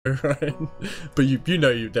Right? But you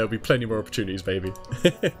know there'll be plenty more opportunities, baby.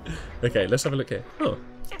 Okay, let's have a look here. Oh.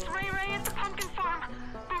 It's Ray Ray at the pumpkin farm.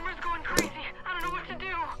 Boomer's going crazy. I don't know what to do.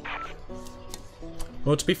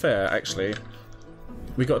 Well, to be fair, actually,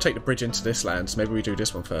 we got to take the bridge into this land, so maybe we do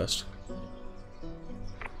this one first.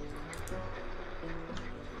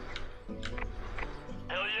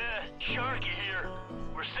 Hell yeah, Sharky here.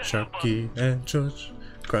 We're setting Sharky and George,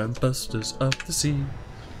 crime busters of the sea.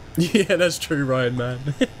 Yeah, that's true, Ryan, man.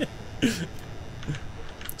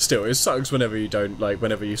 Still, it sucks whenever you don't, like,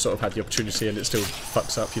 whenever you sort of had the opportunity and it still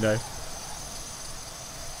fucks up, you know?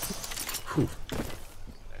 Whew.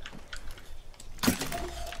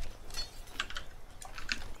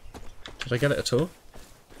 Did I get it at all?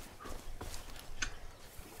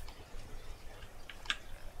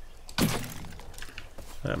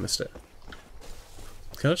 I missed it.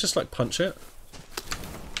 Can I just, like, punch it?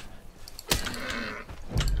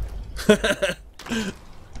 That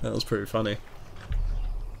was pretty funny.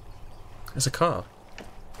 There's a car.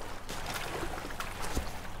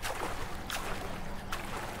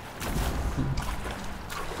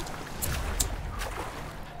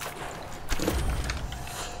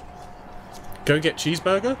 Go get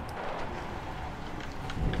cheeseburger?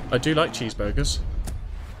 I do like cheeseburgers.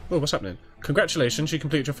 Oh, what's happening? Congratulations, you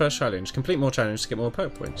completed your first challenge. Complete more challenges to get more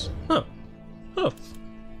perk points. Oh. Oh.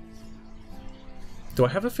 Do I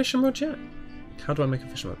have a fishing rod yet? How do I make a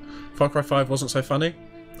fishing rod? Far Cry 5 wasn't so funny.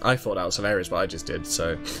 I thought that was hilarious, but I just did,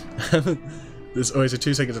 so... There's always a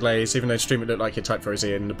 2-second delay, so even though stream it looked like it typed for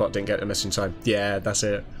in, the bot didn't get a message in time. Yeah, that's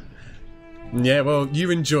it. Yeah, well,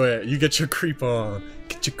 you enjoy it. You get your creep on.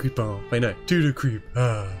 Get your creep on. Wait, no. Do the creep.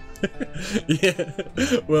 Ah. Yeah.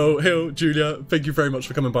 Well, Hill, Julia, thank you very much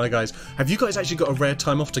for coming by, guys. Have you guys actually got a rare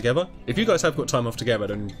time off together? If you guys have got time off together,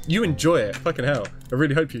 then you enjoy it. Fucking hell. I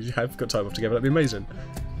really hope you have got time off together. That'd be amazing.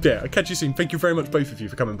 Yeah, I'll catch you soon. Thank you very much, both of you,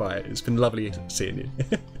 for coming by. It's been lovely seeing you.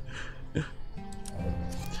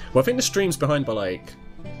 Well, I think the stream's behind by, like...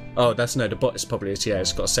 Oh, that's... No, the bot is probably... Yeah,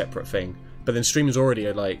 it's got a separate thing. But then stream is already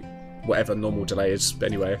at, like, whatever normal delay is,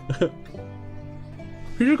 anyway.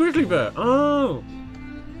 Who's a grizzly bear? Oh!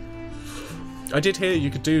 I did hear you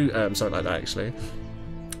could do something like that, actually.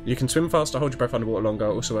 You can swim faster, hold your breath underwater longer,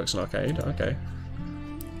 also works in arcade. Okay.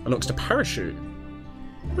 Unlocks the parachute.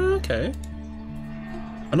 Okay.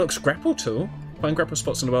 Unlocks grapple tool. Find grapple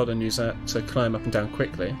spots in the world and use that to climb up and down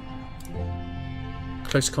quickly.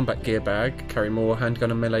 Close combat gear bag. Carry more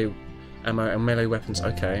handgun and melee ammo and melee weapons.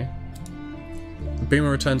 Okay. Boomer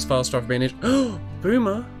returns faster after being injured. Oh!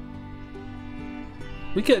 Boomer!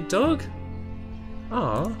 We get a dog?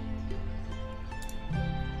 Ah.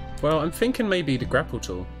 Well, I'm thinking maybe the grapple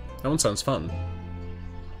tool. That one sounds fun.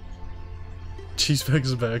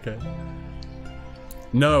 Cheeseburgers are better, okay.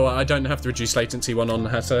 No, I don't have the reduced latency one on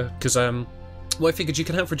Hatter, because, well, I figured you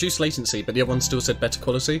can have reduced latency, but the other one still said better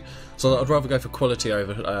quality, so I'd rather go for quality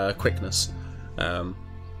over quickness.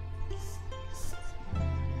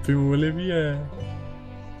 People will live, yeah.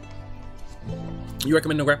 You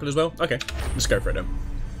recommend no grapple as well? Okay, let's go for it then.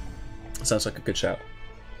 Sounds like a good shout.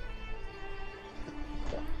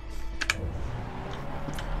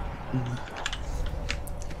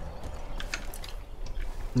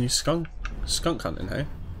 New skunk hunting, hey?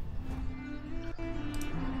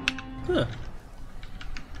 Huh.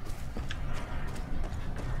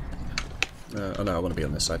 Oh no, I want to be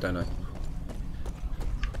on this side, don't I?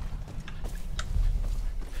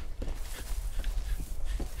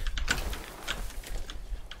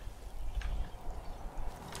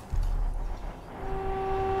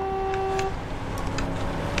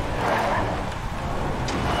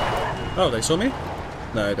 Oh, they saw me?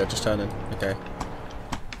 No, they're just turning. Okay.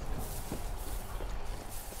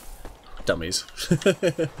 Dummies. If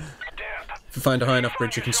you find a high enough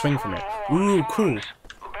bridge, you can swing from it. Ooh, cool. The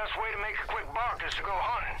best way to make a quick buck is to go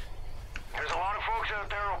hunting. There's a lot of folks out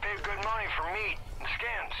there who'll pay good money for meat and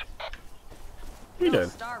skins. What are you doing?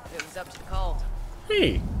 Starved if it was up to the cold.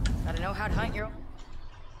 Hey. Gotta know how to hunt your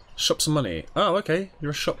Shop some money. Oh, okay.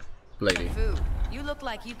 You're a shop lady. food. You look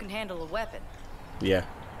like you can handle a weapon. Yeah.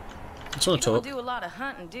 I just want to You talk. don't do a lot of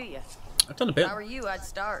hunting, do you? I've done a bit. If I were you, I'd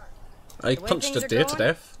start. I The way punched things a are deer to going,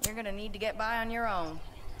 death. You're gonna need to get by on your own.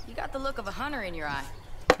 You got the look of a hunter in your eye.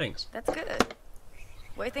 Thanks. That's good.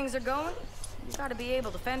 The way things are going, you gotta be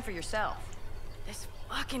able to fend for yourself. This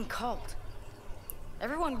fucking cult.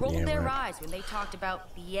 Everyone rolled Yeah, their right. eyes when they talked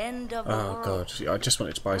about the end of the Oh world. god, I just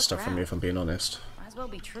wanted to buy Look stuff from you around. if I'm being honest. Might as well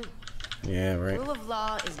be true. Yeah, right. Rule of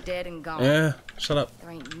law is dead and gone. Yeah, shut up.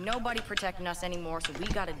 There ain't nobody protecting us anymore, so we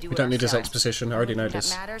gotta do it We don't need this ourselves. exposition. I already know What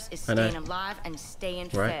this. matters is I know. staying alive and staying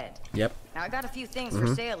Right. fed. Yep. Now I got a few things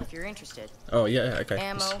for sale if you're interested. Oh, yeah, okay.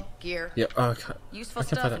 Ammo, gear. Yep, oh, okay. Useful I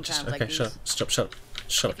can stuff find in that. Just, times okay, like shut these. up. Shut up.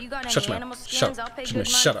 Shut up. If you got Shut any your animal mouth. skins, Shut I'll up. pay Just good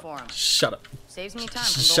shut money for 'em. up. Shut up. Saves me time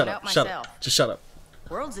Just from shut going out up. Shut myself. up. Just shut up.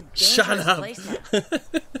 World's a Shut dangerous up. place now.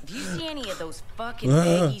 If you see any of those fucking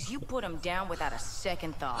baggies, you put them down without a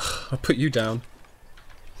second thought. I'll put you down.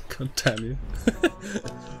 God damn you.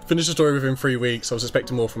 Finished the story within 3 weeks. I was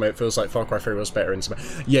expecting more from it. Feels like Far Cry 3 was better in some...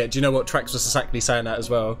 Yeah, do you know what? Trax was exactly saying that as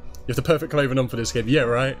well. You have the perfect clothing on for this kid. Yeah,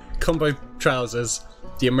 right? Combo trousers,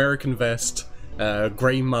 the American vest,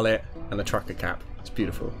 grey mullet, and a trucker cap. It's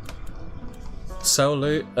beautiful. Sell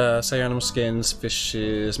loot, say animal skins,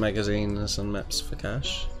 fishes, magazines, and maps for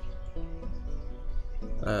cash.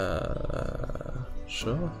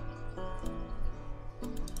 Sure.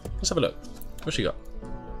 Let's have a look. What she got?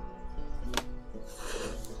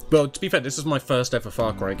 Well, to be fair, this is my first ever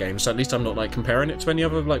Far Cry game, so at least I'm not like comparing it to any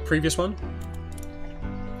other like previous one.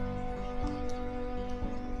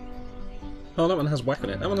 Oh, that one has whack on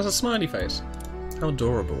it. That one has a smiley face. How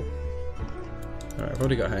adorable. Alright, I've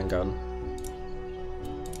already got a handgun.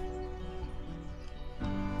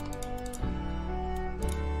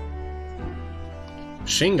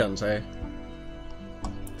 Machine guns, hey?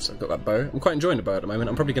 So I've got that bow. I'm quite enjoying the bow at the moment.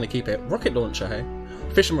 I'm probably going to keep it. Rocket launcher, hey?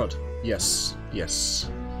 Fishing rod. Yes. Yes.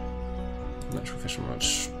 Natural fishing rod.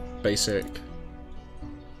 Basic.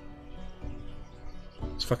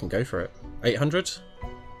 Let's fucking go for it. 800?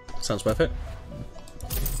 Sounds worth it.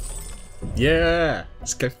 Yeah!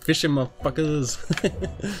 Let's go fishing, motherfuckers!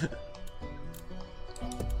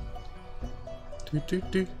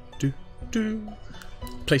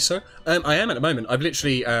 Play so? I am at the moment. I've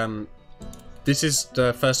literally, this is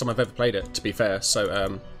the first time I've ever played it, to be fair,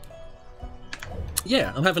 so,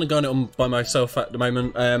 yeah, I'm having a go at it on by myself at the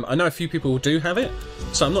moment. I know a few people do have it,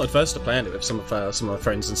 so I'm not adverse to playing it with some of my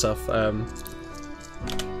friends and stuff.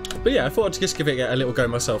 But yeah, I thought I'd just give it a little go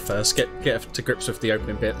myself first, get to grips with the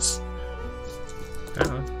opening bits.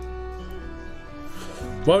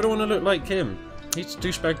 Why would I want to look like him? He's a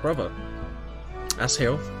douchebag brother. That's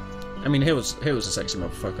Hill. I mean, Hill's a sexy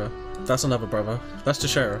motherfucker. That's another brother. That's the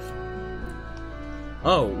sheriff.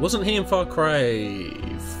 Oh, wasn't he in Far Cry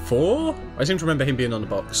 4? I seem to remember him being on the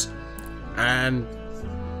box. And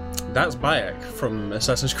that's Bayek from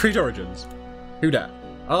Assassin's Creed Origins. Who dat?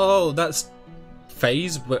 Oh, that's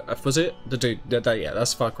FaZe, was it? The dude, yeah,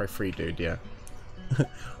 that's Far Cry 3 dude, yeah.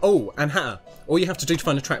 Oh, and all you have to do to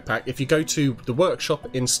find a track pack, if you go to the workshop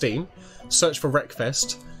in Steam, search for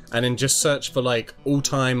Wreckfest, and then just search for like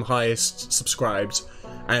all-time highest subscribed,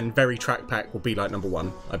 and Very Track Pack will be like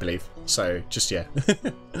 #1, I believe. So just yeah.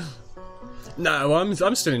 No,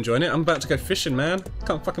 I'm still enjoying it. I'm about to go fishing, man.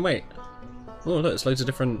 Can't fucking wait. Oh look, there's loads of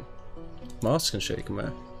different masks and shit you can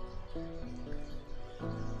wear.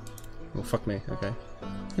 Oh fuck me. Okay.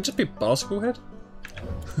 Can it just be basketball head?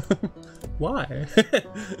 Why?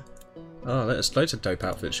 Oh, there's loads of dope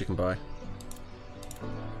outfits you can buy.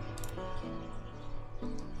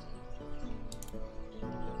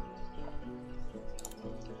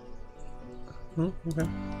 Oh, okay.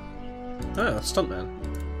 Ah, stuntman.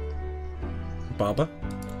 Barber.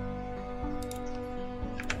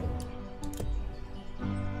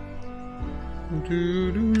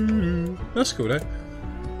 That's cool, though.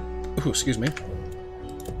 Oh, excuse me.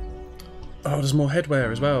 Oh, there's more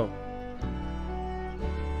headwear as well.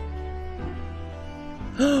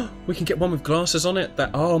 We can get one with glasses on it.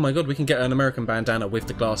 Oh my god, we can get an American bandana with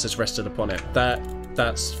the glasses rested upon it.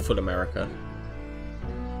 That's full America.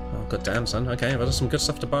 Oh god damn, son. Okay, well, there's some good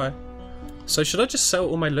stuff to buy. So should I just sell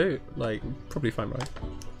all my loot? Like, probably fine, right?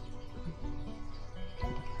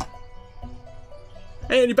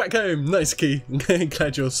 Hey, and you're back home. Nice key.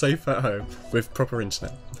 Glad you're safe at home with proper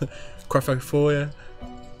internet. Crafo 4, yeah.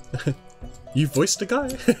 You voiced the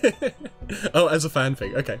guy? Oh, as a fan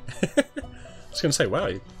thing. Okay. I was going to say, wow,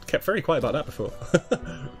 you kept very quiet about that before.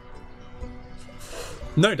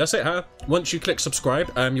 No, that's it, huh? Once you click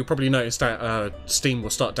subscribe, you'll probably notice that Steam will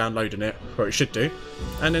start downloading it, or it should do.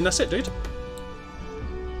 And then that's it, dude.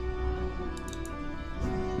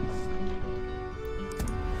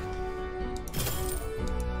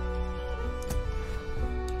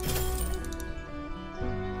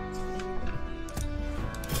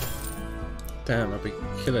 Damn, I'll be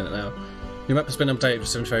killing it now. Your map has been updated with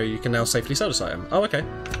some info. You can now safely sell this item. Oh, okay.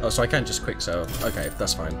 Oh, so I can just quick sell. Okay,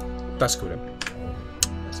 that's fine. That's cool then.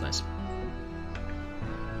 That's nice.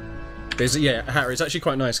 Yeah, Harry, it's actually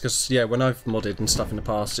quite nice because, yeah, when I've modded and stuff in the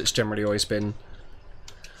past, it's generally always been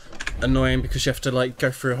annoying because you have to like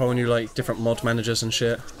go through a whole new like different mod managers and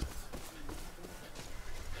shit.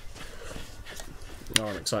 Oh,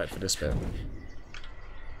 I'm excited for this bit.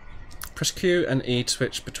 Press Q and E to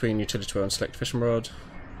switch between utility wheel and select fishing rod.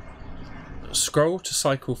 Scroll to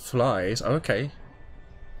cycle flies. Oh, okay.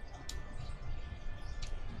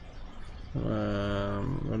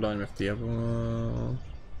 Align with the other one.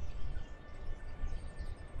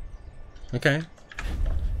 Okay.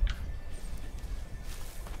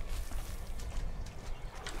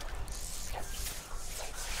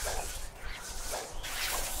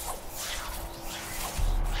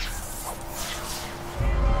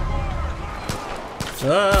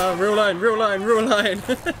 Ah, real line, real line, real line.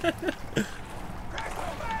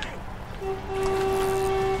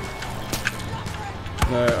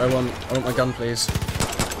 No, I want my gun, please.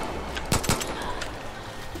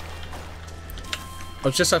 I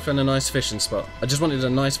was just having a nice fishing spot. I just wanted a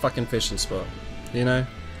nice fucking fishing spot, you know?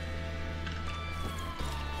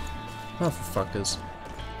 Motherfuckers.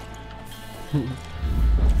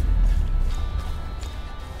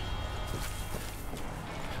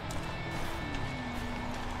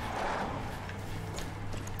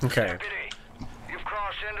 Okay. Deputy, you've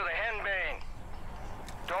crossed into the henbane.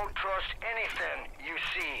 Don't trust anything you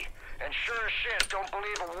see. And sure as shit, don't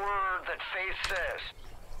believe a word that Faith says.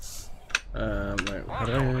 Wait, how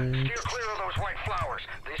do Also, I... steer clear of those white flowers.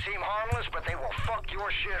 They seem harmless, but they will fuck your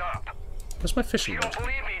shit up. Where's my If fishing you rod? don't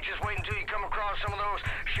believe me, just wait until you come across some of those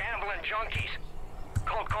shambling junkies.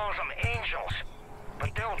 Cult calls them angels.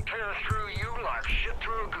 But they'll tear through you like shit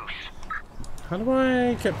through a goose. How do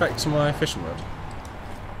I get back to my fishing rod?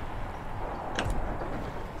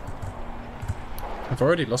 I've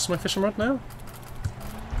already lost my fishing rod now?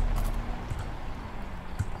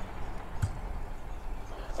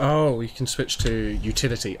 Oh, you can switch to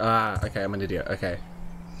utility. Ah, okay, I'm an idiot. Okay.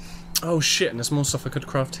 Oh shit, and there's more stuff I could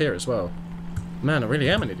craft here as well. Man, I really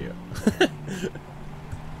am an idiot.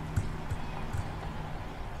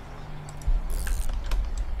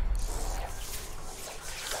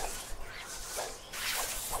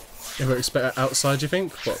 It works better outside, you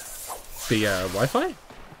think? What? The Wi-Fi?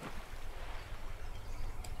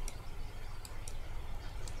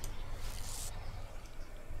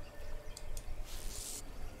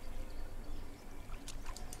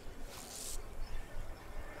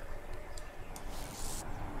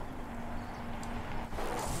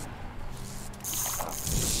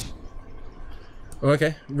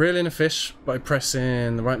 Okay, reel in a fish by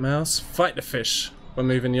pressing the right mouse. Fight the fish by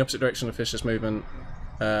moving the opposite direction of the fish's movement.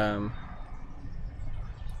 Line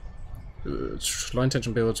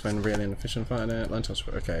tension builds when reeling a fish and fighting it. Line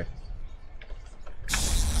tension. Okay.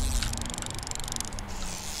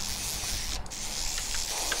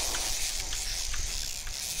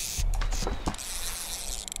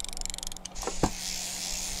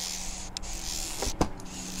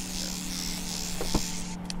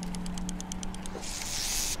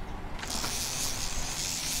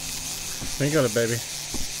 You got it, baby.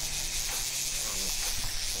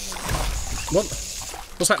 What?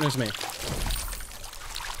 What's happening to me?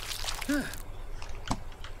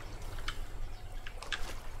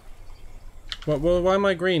 What? Why am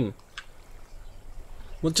I green?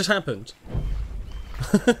 What just happened?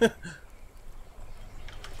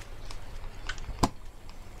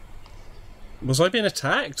 Was I being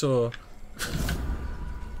attacked or?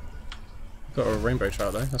 Got a rainbow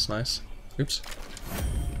trout though. That's nice. Oops.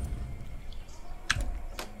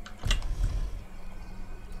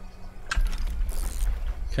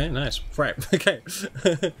 Okay, nice. Right, okay.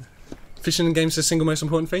 Fishing in games is the single most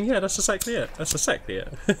important thing? Yeah, that's exactly it. That's exactly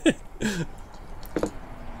it.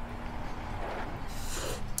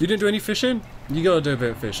 You didn't do any fishing? You gotta do a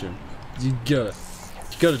bit of fishing. You gotta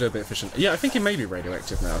do a bit of fishing. Yeah, I think it may be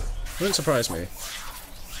radioactive now. It wouldn't surprise me.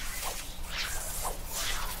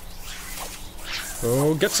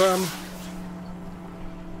 Oh, get some!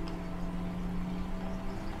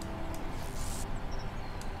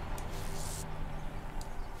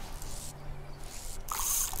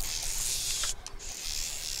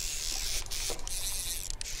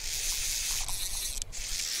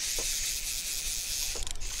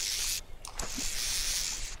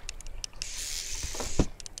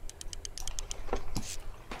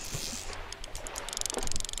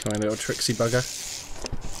 Come on, little tricksy bugger.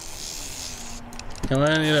 Come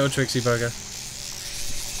on, you little tricksy bugger.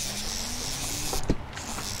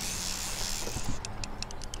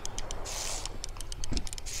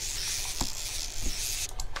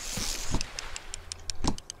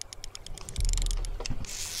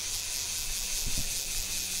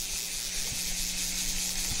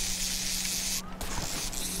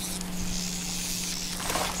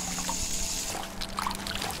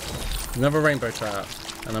 Another rainbow trout.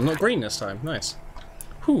 And I'm not green this time. Nice.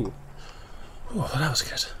 Whew. Oh, that was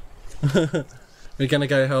good. We're gonna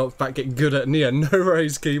go help back get good at Nia. No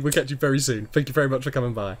worries, Key. We'll catch you very soon. Thank you very much for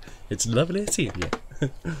coming by. It's lovely seeing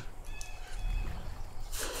you.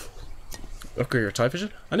 Upgrade your type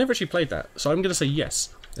vision? I never actually played that, so I'm gonna say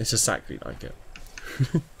yes. It's exactly like it.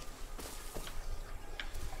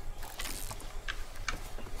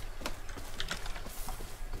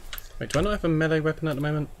 Wait, do I not have a melee weapon at the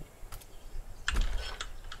moment?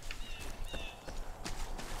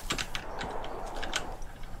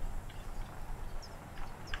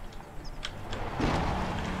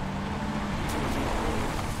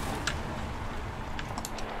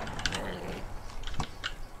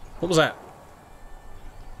 What was that?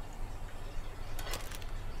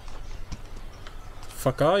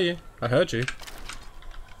 Fuck are you? I heard you.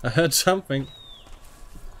 I heard something.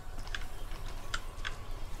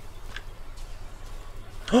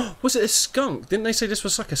 Was it a skunk? Didn't they say this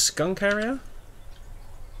was like a skunk area?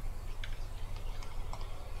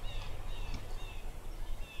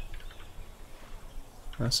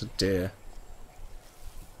 That's a deer.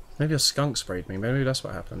 Maybe a skunk sprayed me. Maybe that's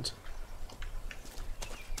what happened.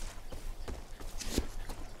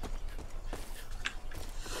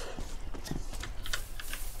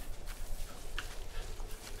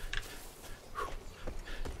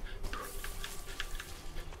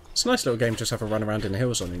 It's a nice little game, just have a run around in the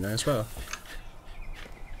hills on, you know, as well.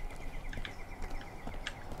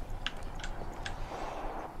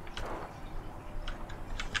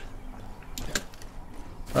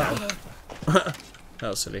 Uh-oh. That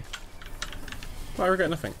was silly. Well, I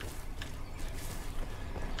regret nothing.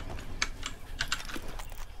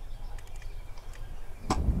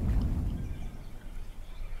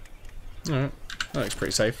 Alright, that looks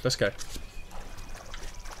pretty safe. Let's go.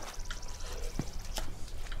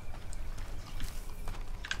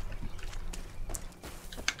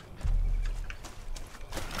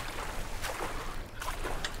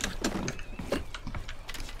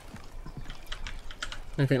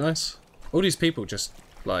 Anything nice? All these people just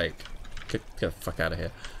like get the fuck out of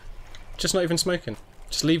here. Just not even smoking.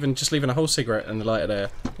 Just leaving a whole cigarette and the lighter there.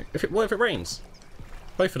 What if it rains?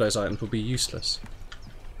 Both of those items will be useless.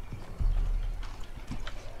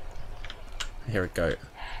 I hear a goat.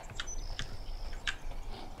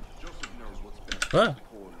 Ah.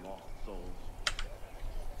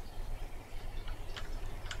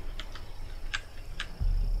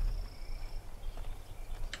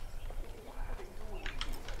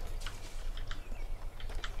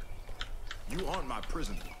 You aren't my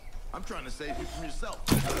prisoner. I'm trying to save you from yourself.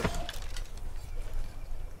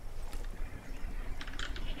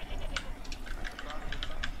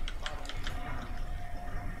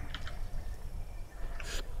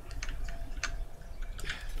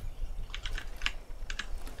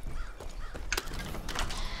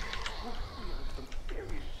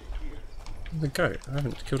 The goat. I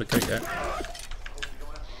haven't killed a goat yet.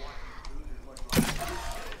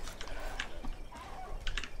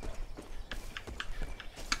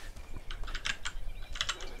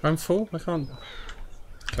 I'm full? I can't...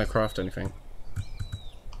 Can I craft anything?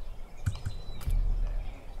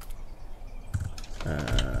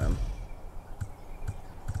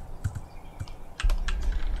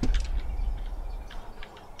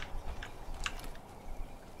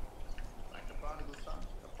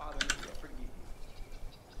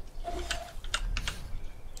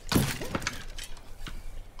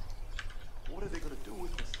 What are they gonna do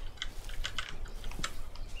with this?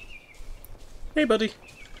 Hey, buddy.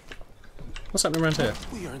 What's happening around here?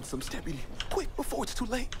 We are in some deputy. Quick, before it's too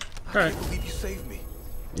late. I Alright. can't believe you saved me.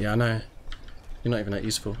 Yeah, I know. You're not even that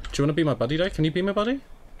useful. Do you want to be my buddy, though? Can you be my buddy?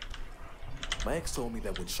 My ex told me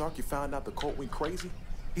that when Sharky found out the cult went crazy,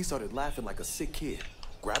 he started laughing like a sick kid,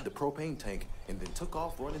 grabbed the propane tank, and then took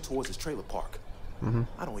off running towards his trailer park.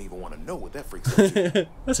 I don't even want to know what that freaks out you.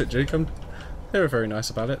 That's it, Duke. They were very nice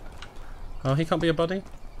about it. Oh, he can't be a buddy?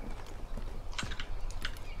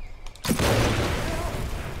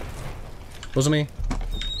 Wasn't me.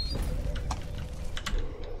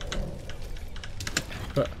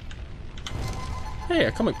 But... Hey,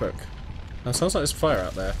 a comic book. That sounds like there's fire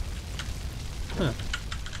out there. Huh.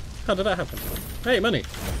 How did that happen? Hey, money!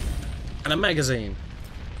 And a magazine!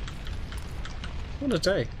 What a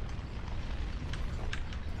day.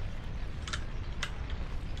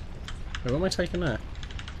 Wait, what am I taking there?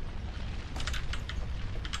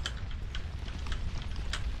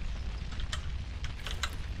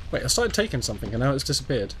 Wait, I started taking something and now it's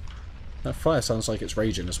disappeared. That fire sounds like it's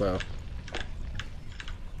raging as well.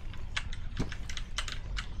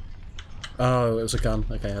 Oh, it was a gun.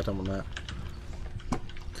 Okay, I don't want that.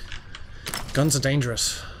 Guns are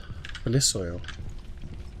dangerous. Bliss oil.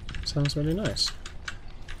 Sounds really nice.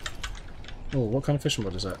 Oh, what kind of fishing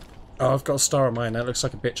rod is that? Oh, I've got a star on mine. That looks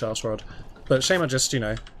like a bitch ass rod. But shame I just, you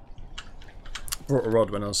know, brought a rod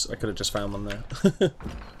when I could have just found one there.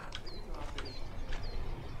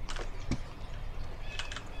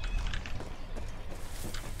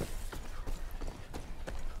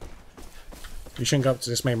 You shouldn't go up to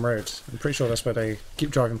this main road. I'm pretty sure that's where they keep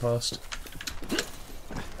driving past.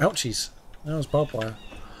 Ouchies. That was barbed wire.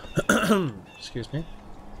 Excuse me.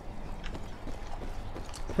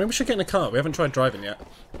 Maybe we should get in a car. We haven't tried driving yet.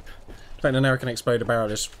 Like an arrow can explode a barrel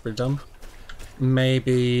is really dumb.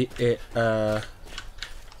 Maybe it's a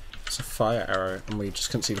fire arrow and we just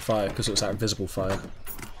couldn't see the fire because it was that invisible fire.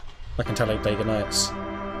 I can tell like day and nights.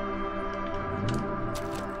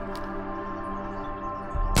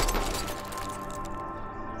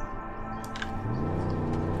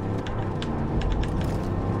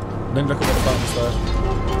 Then look at what the buttons were.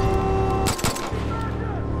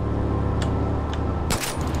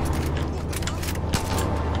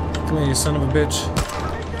 Come here, you son of a bitch.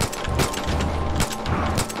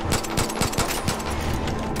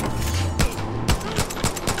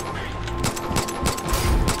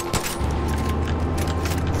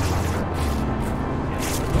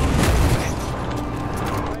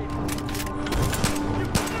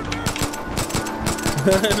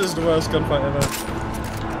 This is the worst gunfight ever.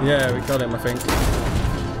 Yeah, we got him, I think.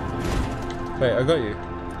 Wait, I got you.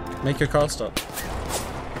 Make your car stop.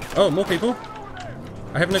 Oh, more people?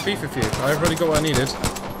 I have no beef with you. I've already got what I needed.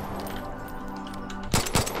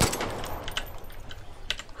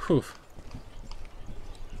 Whew.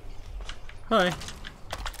 Hi.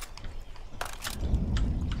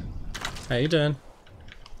 How you doing?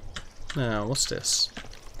 Now, what's this?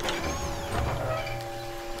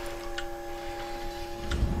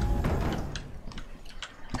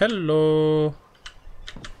 Hello.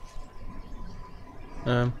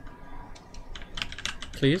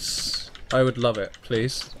 Please. I would love it.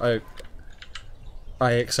 Please. I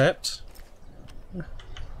accept.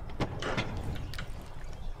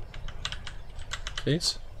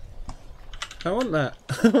 Please. I want that.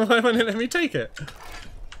 Why won't it let me take it?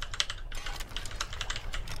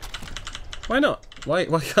 Why not? Why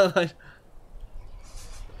can't I?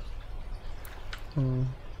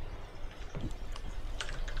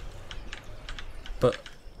 But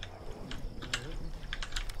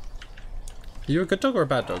are you a good dog or a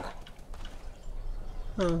bad dog?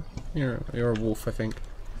 Oh, you're a wolf, I think.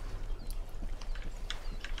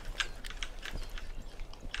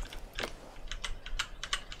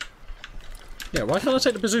 Yeah, why can't I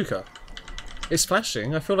take the bazooka? It's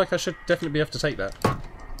flashing. I feel like I should definitely be able to take that.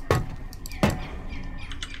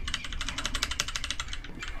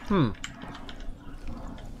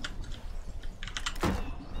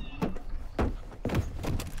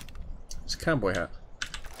 It's a cowboy hat.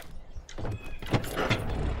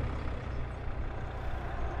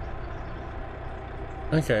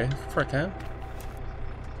 Okay, for a can.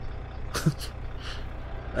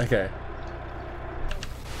 Okay.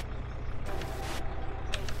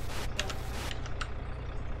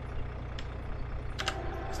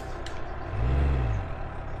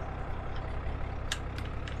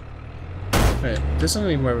 Wait, this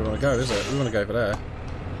isn't even where we want to go, is it? We want to go over there.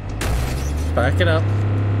 Back it up.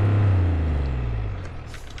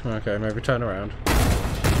 Okay, maybe turn around.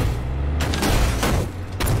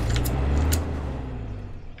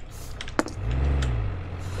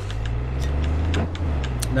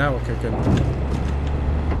 Now we're cooking.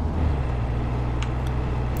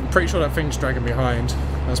 I'm pretty sure that thing's dragging behind.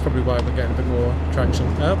 That's probably why we're getting a bit more traction.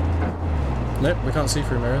 Oh. Nope, we can't see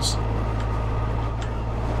through mirrors.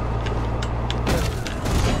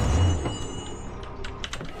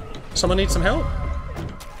 Someone need some help?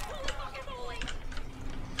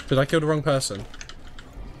 Did I kill the wrong person?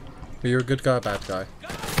 Are you a good guy or a bad guy?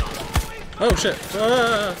 Oh shit!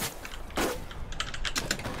 Ah!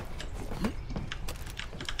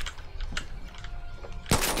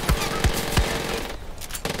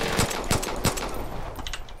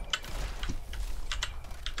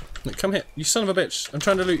 Look, come here, you son of a bitch! I'm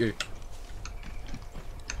trying to loot you.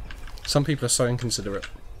 Some people are so inconsiderate.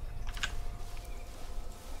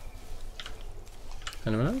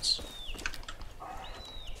 Anyone else?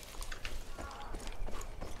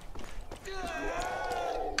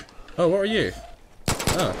 Oh, what are you?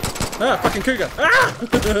 Oh. Ah, fucking cougar! Ah!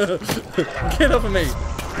 Get off of me!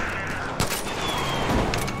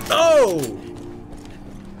 Oh!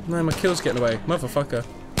 Man, my kill's getting away. Motherfucker.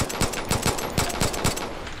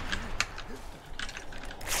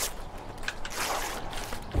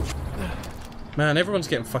 Man, everyone's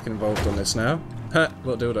getting fucking involved on this now. Ha!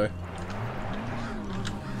 What dildo.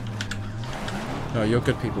 Oh, you're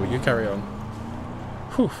good people. You carry on.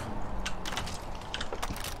 Whew.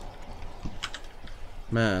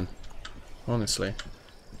 Man. Honestly.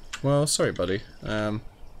 Well, sorry, buddy. I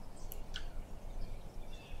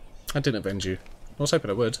didn't avenge you. I was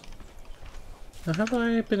hoping I would. Now, have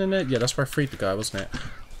I been in there? Yeah, that's where I freed the guy, wasn't it?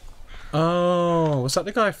 Oh, was that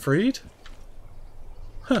the guy I freed?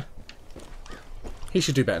 Huh. He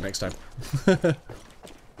should do better next time.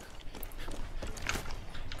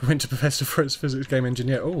 Went to Professor for his physics game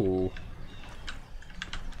engineer. Oh.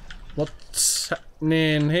 What's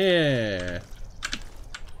happening here?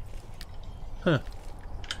 Huh.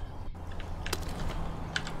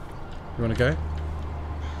 You wanna go?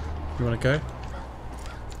 You wanna go?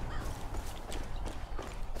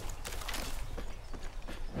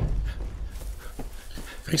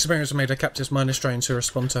 Experiments made her captives minor strains to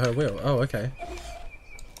respond to her will. Oh, okay.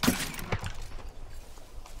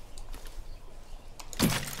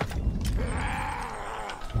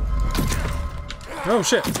 Oh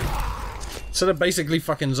shit! So they're basically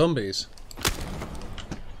fucking zombies.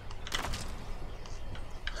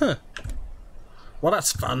 Huh. Well,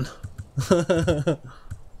 that's fun. Oh,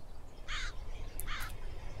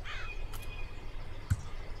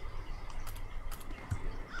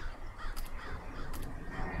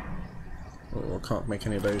 I can't make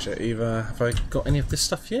any of those yet either. Have I got any of this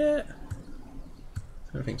stuff yet?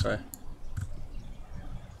 I don't think so.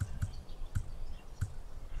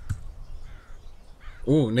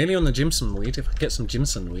 Ooh, nearly on the Jimson weed. If I get some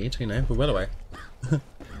Jimson weed, you know, we're well away.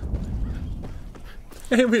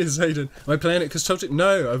 Hey, it's Hayden. Am I playing it because told it?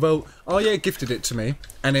 No, well, oh yeah, gifted it to me.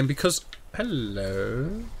 And then because...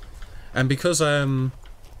 Hello? And because,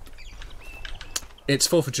 it's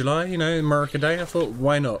 4th of July, you know, America Day, I thought,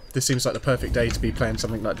 why not? This seems like the perfect day to be playing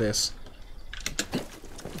something like this.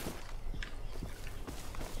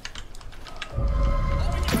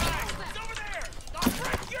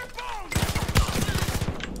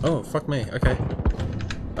 Oh, fuck me, okay.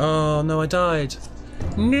 Oh, no, I died.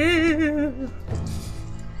 No.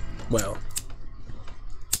 Well.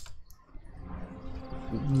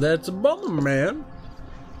 That's a bummer, man.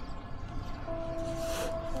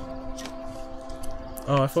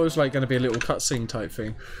 Oh, I thought it was like going to be a little cutscene type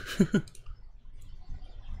thing.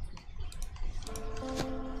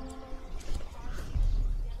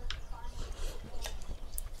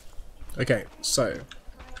 Okay, so...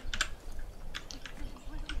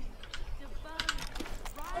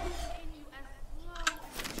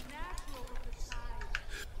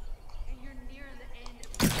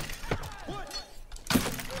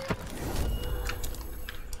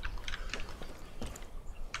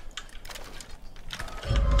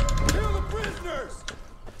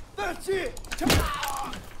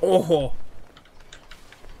 Oh!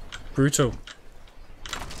 Brutal.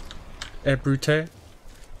 Brute. Yeah,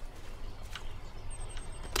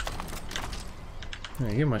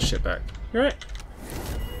 give my shit back. You right?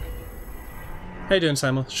 How you doing,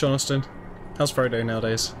 Samuel? Sean Austin. How's Frodo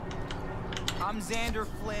nowadays? I'm Xander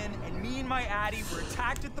Flynn, and me and my Addy were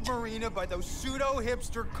attacked at the marina by those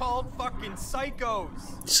pseudo-hipster called fucking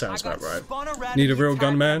psychos. Sounds about right. Need a real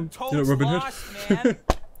gun, man? You know Robin Hood?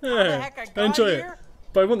 Yeah, I enjoy it.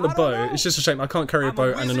 But I want the bow. It's just a shame I can't carry a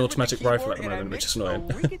bow and an automatic rifle at the moment, which is annoying.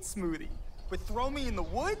 Smoothie. But throw me in the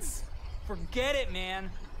woods? Forget it,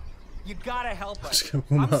 man. You gotta help us.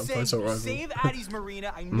 I'm saying save Addie's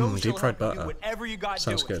marina. I know she'll help you do whatever you got to do.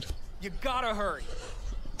 Sounds good. You gotta hurry.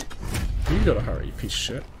 You gotta hurry, you piece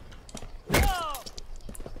of shit.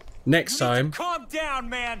 Next time. Calm down,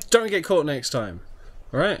 man. Don't get caught next time.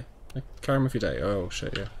 Alright? Carry on with your day. Oh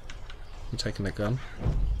shit, yeah. I'm taking the gun.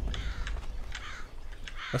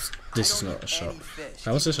 This is not a shop.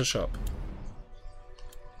 How is this a shop?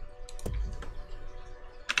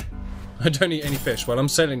 I don't eat any fish. Well, I'm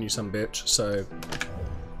selling you some, bitch, so...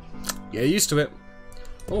 Get used to it.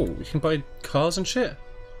 Oh, you can buy cars and shit?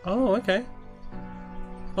 Oh, okay.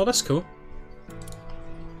 Oh, that's cool.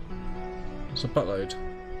 There's a buttload.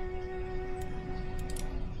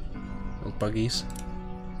 Little buggies.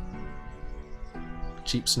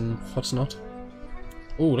 Jeeps and what's not.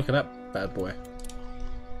 Oh, look at that bad boy.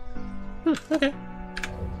 Okay.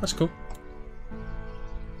 That's cool.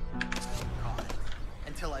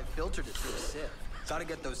 Until I filtered it through a sieve. Gotta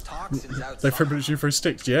get those toxins out. They filtered you through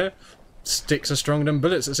sticks, yeah? Sticks are stronger than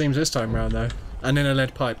bullets, it seems, this time round, though. And then a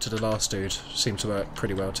lead pipe to the last dude. Seemed to work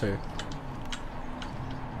pretty well, too.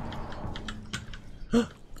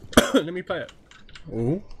 Let me play it.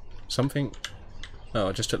 Ooh. Something. Oh,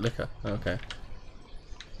 I just took liquor. Okay.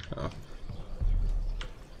 Oh.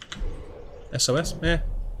 SOS? Yeah.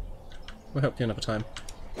 We'll help you another time.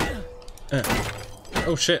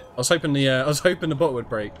 Oh shit! I was hoping the bottle would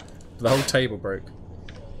break. The whole table broke.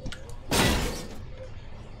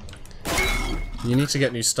 You need to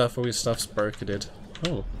get new stuff. All your stuff's broken.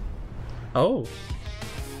 Oh. Oh.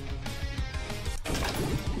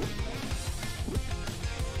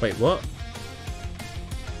 Wait, what?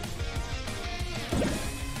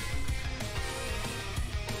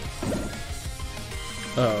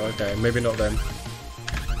 Oh, okay. Maybe not then.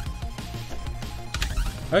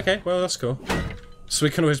 Okay, well that's cool. So we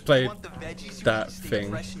can always play that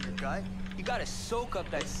thing. You gotta soak up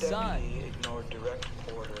that sun. Ignored direct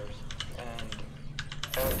orders and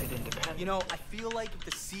acted independently. You know, I feel like if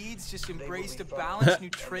the seeds just embraced a balanced,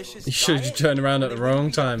 nutritious You should have turned around at the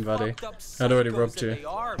wrong time, buddy. I'd already robbed you.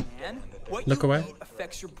 Look away.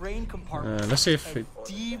 Let's see if it...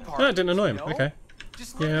 Oh, it didn't annoy him. Okay.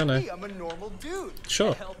 Yeah, I know. I'm a normal dude.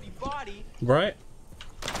 Sure. Right.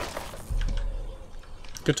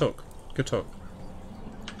 Good talk. Good talk.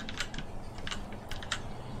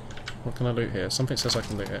 What can I loot here? Something says I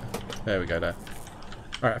can loot it. There we go, there.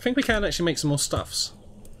 Alright, I think we can actually make some more stuffs.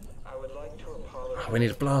 I would like to apologize. Oh, we need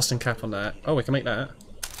a blasting cap on that. Oh, we can make that. And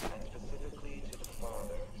specifically to the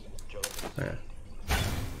father, Joseph. Yeah.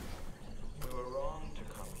 We were wrong to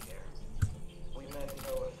come here. We meant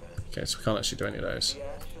no offense. Okay, so we can't actually do any of those. The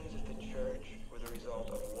actions at the church were the result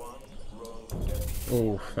of one rogue deputy.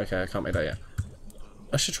 Oh, okay, I can't make that yet.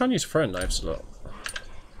 I should try and use throwing knives a lot.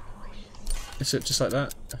 Is it just like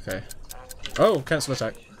that? Okay. Oh, cancel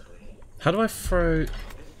attack. How do I throw...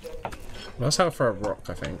 Well, that's how I throw a rock,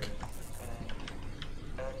 I think.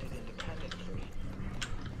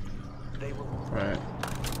 Right.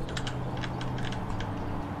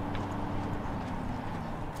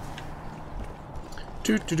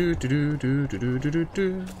 Do do do do do do do do do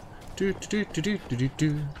do do do do do do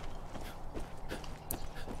do.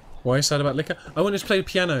 Why are you sad about liquor? I wanted to play the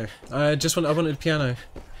piano. I wanted a piano.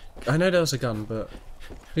 I know there was a gun, but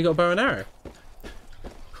we got a bow and arrow.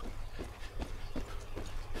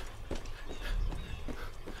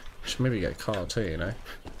 Should maybe get a car too, you know.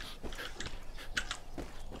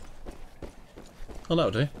 Oh,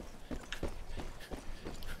 that'll do.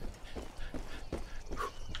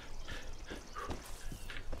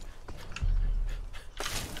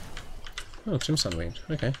 Oh, Tim Sunweed.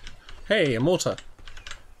 Okay. Hey, a mortar.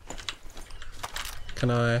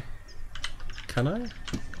 Can I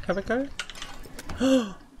have a go?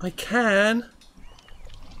 Oh, I can!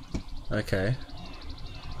 Okay.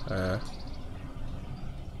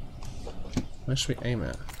 Where should we aim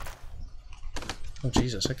at? Oh,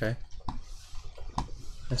 Jesus, okay.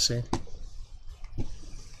 Let's see.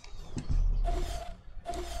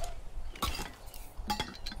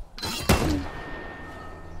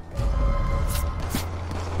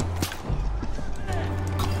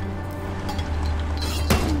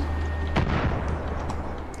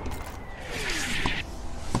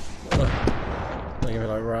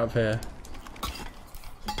 Up here.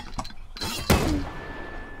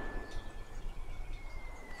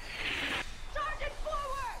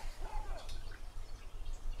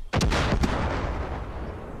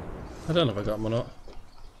 I don't know if I got them or not.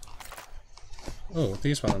 Oh,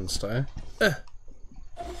 these ones though. I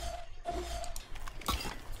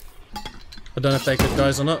don't know if they're good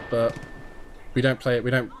guys or not, but we don't play it. We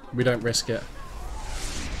don't risk it.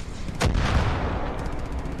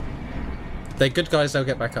 They're good guys, they'll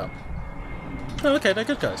get back up. Oh, okay, they're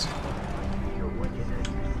good guys.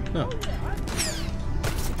 Oh.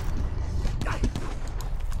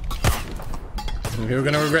 You're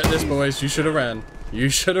gonna regret this, boys. You should have ran. You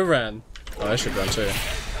should have ran. Oh, I should run too.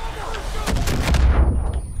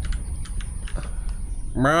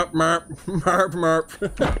 Merp, merp, merp, merp.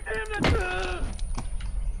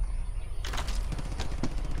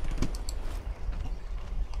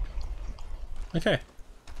 Okay.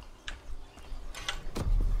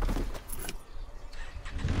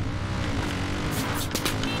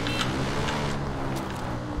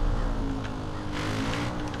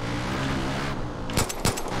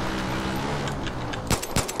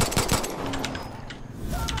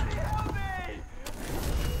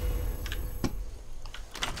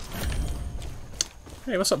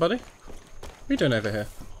 Hey, what's up, buddy? What are you doing over here?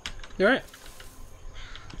 You alright?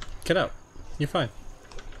 Get up. You're fine.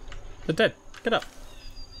 They're dead. Get up.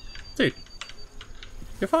 Dude.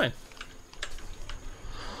 You're fine.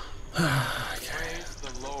 Okay. Praise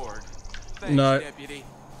the Lord. Thanks, No. Deputy.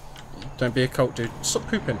 Don't be a cult, dude. Stop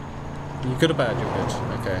pooping. You good or bad? You're good.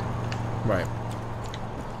 Okay. Right.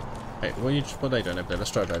 Hey, what are they doing over there?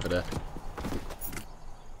 Let's drive over there.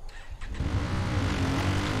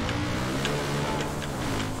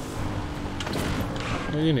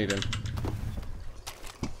 What are you needing?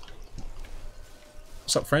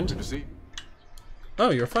 What's up, friend? Oh,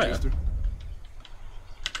 you're a fighter.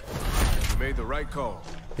 You made the right call.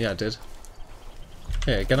 Yeah, I did.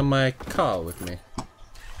 Here, get on my car with me.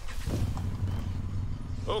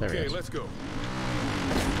 Okay, let's go.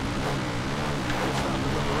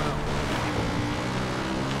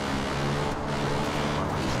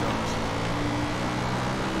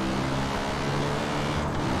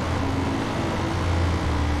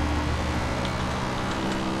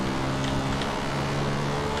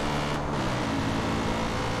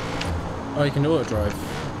 Oh, you can auto drive.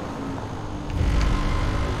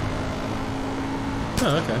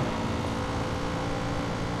 Oh, okay.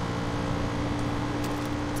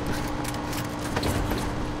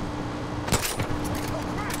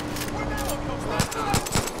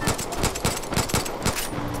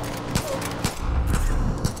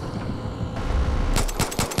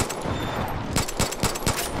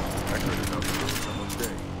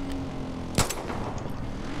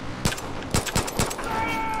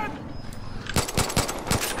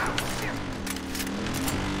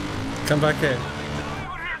 Come back here.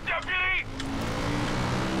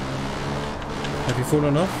 Have you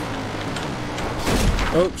fallen off?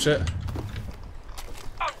 Oh shit.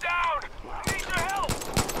 I'm down. Need your help.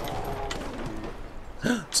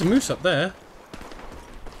 There's a moose up there.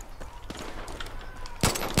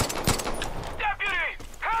 Deputy,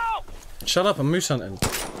 help! Shut up, I'm moose hunting.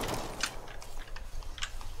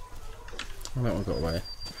 Oh, that one got away.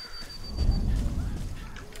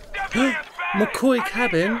 Deputy, it's bad. McCoy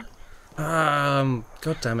cabin?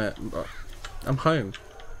 God damn it. I'm home.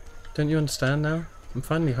 Don't you understand now? I'm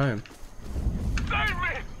finally home. Save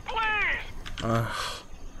me, please.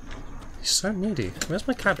 He's so needy. Where's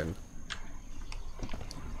my cabin?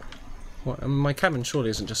 What? My cabin surely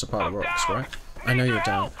isn't just a pile of rocks, right? I know you're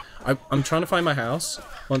down. I'm trying to find my house.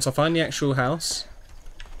 Once I find the actual house...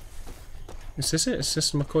 Is this it? Is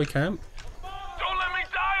this McCoy camp? Don't let me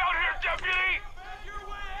die out here, deputy.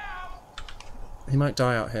 He might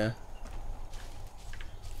die out here.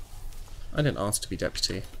 I didn't ask to be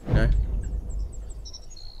deputy, you know?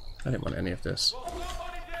 I didn't want any of this.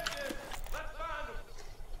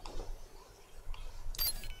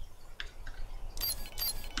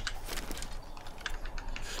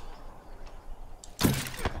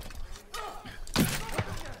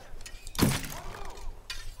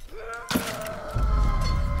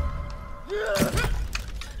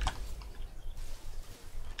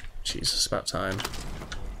 Jesus, about time.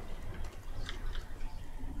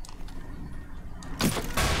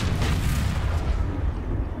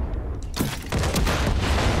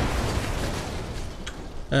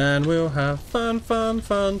 And we'll have fun, fun,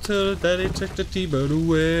 fun till Daddy took the T-bird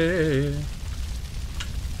away.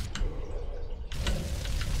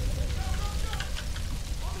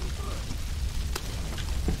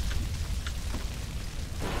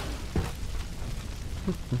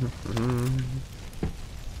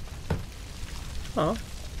 Oh.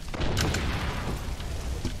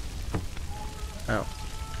 Ow.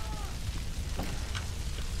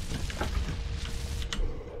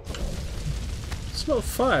 There's a lot of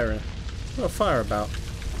fire. A lot of fire about.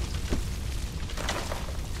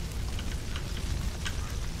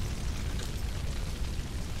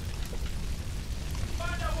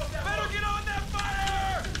 Better get on that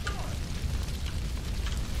fire!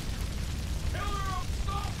 Killer of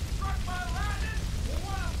salt struck by lightning.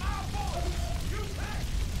 What a mouthful! You bet!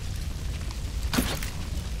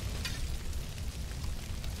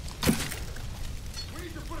 We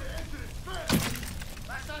need to put an end to this threat.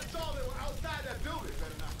 Last I saw, they were outside that building.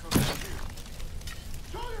 Better not come in here.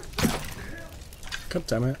 Show yourself, man. God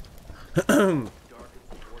damn it.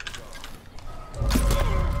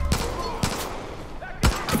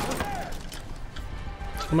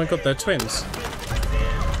 Oh my god, they're twins.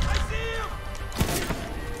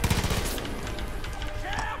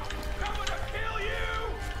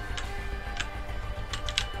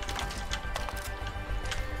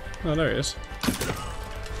 Oh, there he is.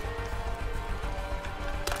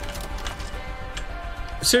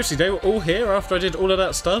 Seriously, they were all here after I did all of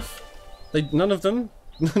that stuff? None of them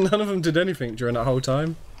did anything during that whole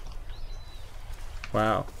time.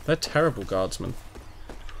 Wow, they're terrible guardsmen.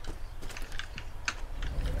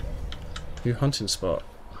 New hunting spot.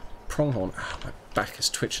 Pronghorn. Ah, my back is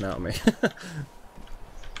twitching out of me.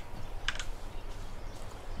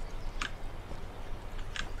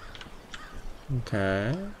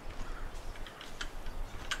 Okay.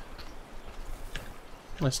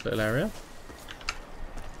 Nice little area.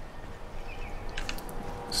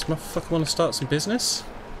 Does this motherfucker want to start some business?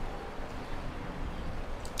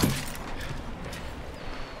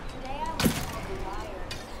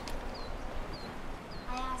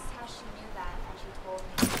 I asked how she knew that, and she told me.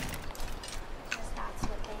 Because that's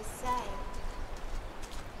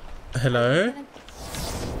Hello?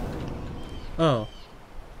 Oh.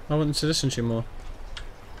 I wanted to listen to you more.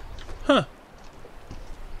 Huh.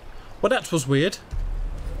 Well, that was weird.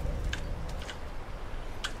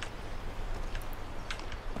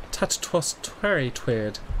 Tatwas twerry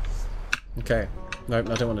tweared. Okay. Nope,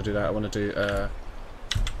 I don't want to do that. I want to do,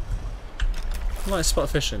 light spot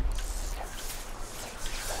fishing.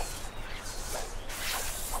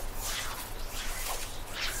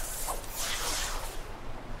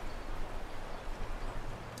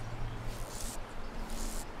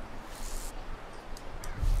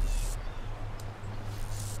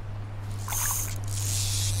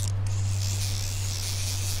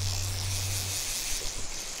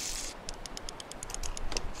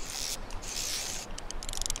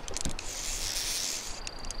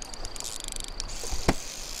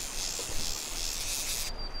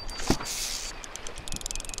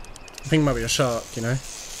 I think it might be a shark, you know?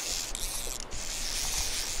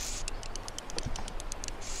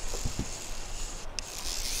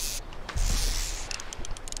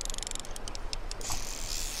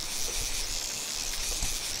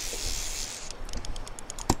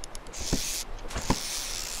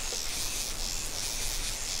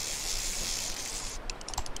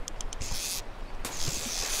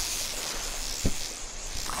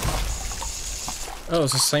 Oh,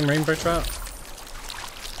 it's the same rainbow trout?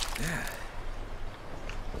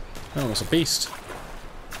 Oh, it's a beast.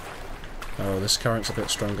 Oh, this current's a bit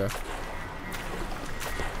stronger.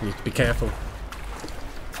 You need to be careful.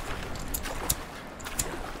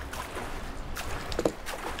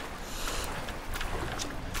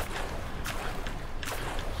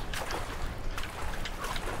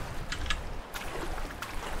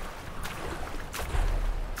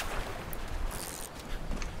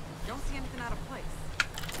 Don't see anything out of place.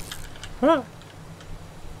 Ah.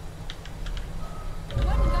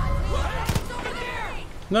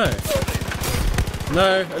 No.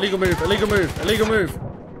 No, illegal move, illegal move, illegal move.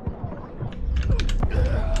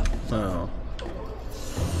 Oh.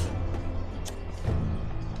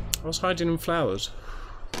 I was hiding in flowers.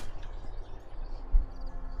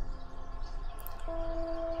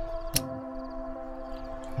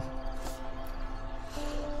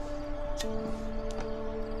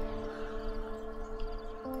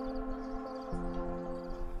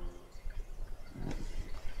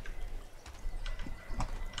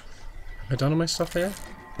 Have I done all my stuff here?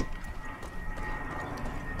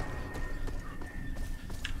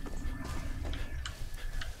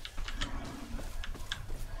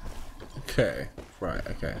 Okay, right,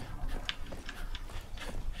 okay.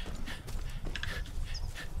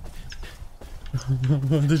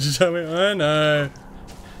 Did you tell me? I know.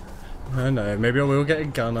 I know. Maybe I will get a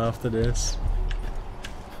gun after this.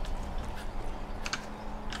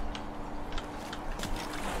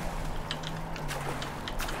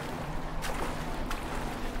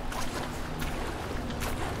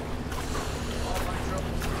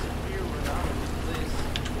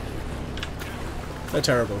 They're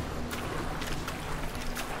terrible.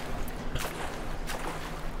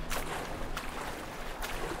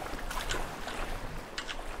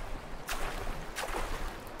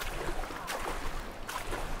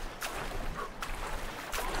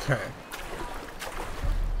 Okay.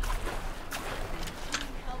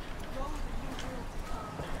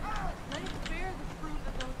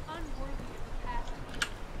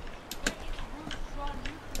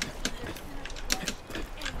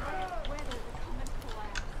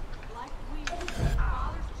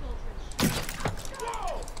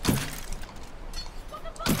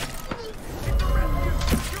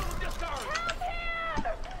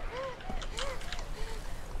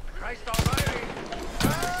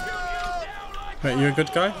 Wait, you a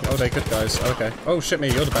good guy? Oh, they're good guys. Okay. Oh, shit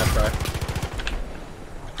me, you're the bad guy.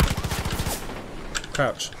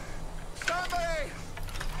 Crouch. Somebody!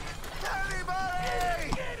 Anybody!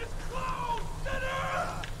 Get us close!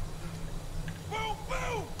 Boom,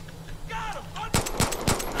 boom! Got him!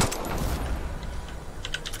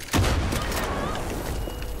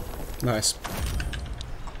 Nice.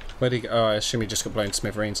 Where'd he go? Oh, I assume he just got blown to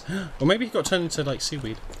smithereens. Or maybe he got turned into, like,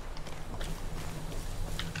 seaweed.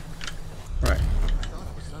 Right.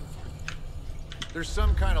 There's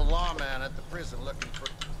some kind of lawman at the prison looking for...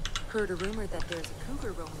 Heard a rumor that there's a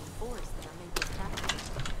cougar roaming the forest that our neighbors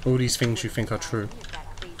captured. All these things you think are true.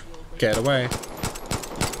 Get away.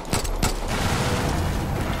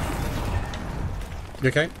 You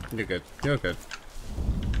okay? You're good. You're good.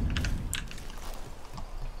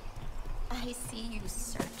 I see you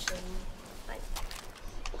searching, but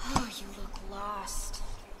oh, you look lost.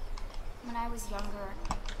 When I was younger,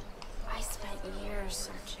 I spent years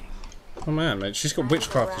searching. Oh man, mate, she's got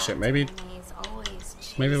witchcraft and shit. Maybe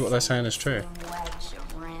what they're saying is true.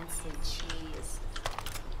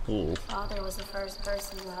 Ooh. Father was the first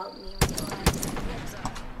person who helped me realize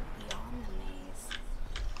that beyond the maze,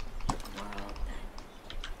 a world that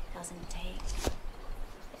doesn't take,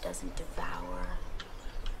 it doesn't devour.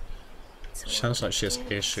 Sounds like she has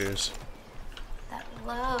issues. That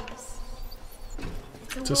loves.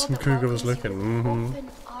 Just some cougar was looking. Open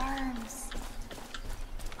arms.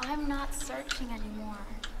 I'm not searching anymore.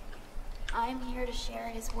 I'm here to share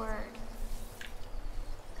his word.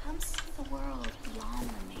 Come see the world beyond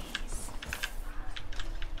the maze.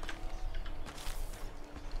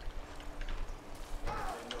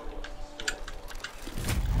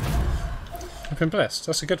 I've been blessed.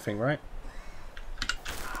 That's a good thing, right?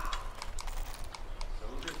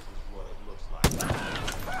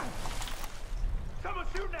 Someone's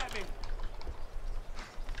shooting at me!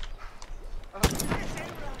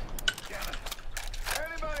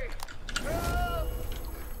 Anybody? Help!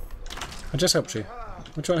 I just helped you.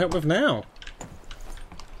 What do you want help with now?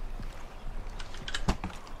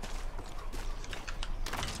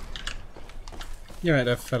 You're right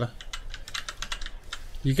there, fella.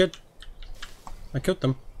 You good? I killed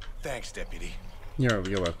them. Thanks, Deputy. You're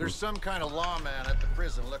welcome. There's some kind of lawman at the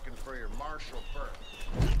prison looking for your marshal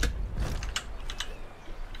birth.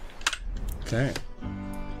 Okay.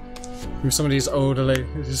 Maybe some of these older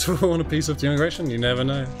ladies want a piece of the young Gretchen? You never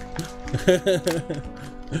know.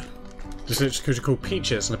 Just literally called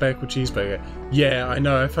peaches and a bagel cheeseburger. Yeah, I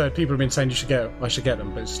know. I've heard people have been saying I should get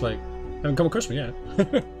them, but it's like I haven't come across me yet.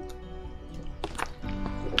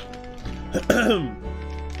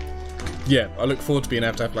 Yeah, I look forward to being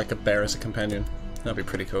able to have like a bear as a companion. That'd be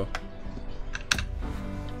pretty cool.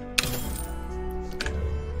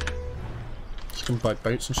 You can buy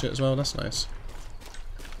boats and shit as well. That's nice.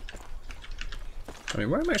 I mean,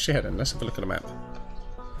 where am I actually heading? Let's have a look at the map.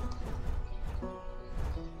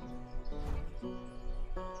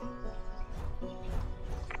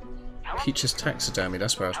 Peach's taxidermy,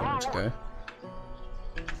 that's where I was wanting to go.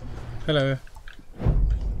 Hello.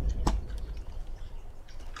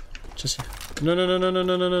 Just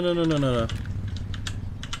no.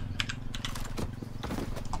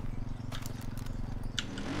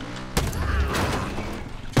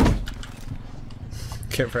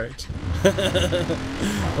 Get wrecked.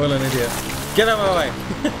 Well, an idiot. Get out of my way!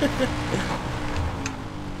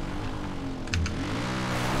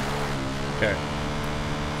 Okay.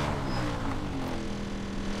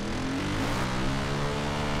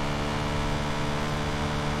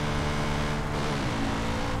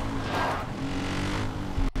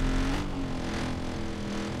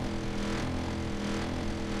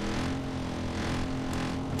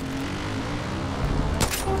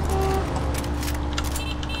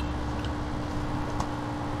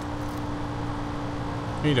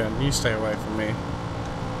 You don't. You stay away from me.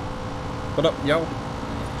 What up, yo?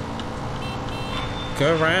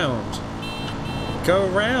 Go around. Go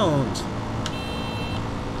around.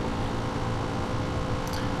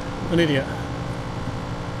 An idiot.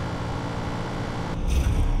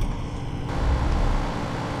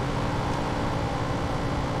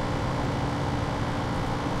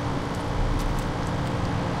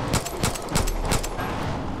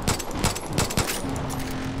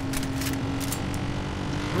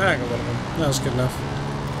 I got one of them. That was good enough.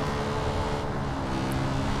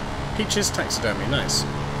 Peach's taxidermy, nice.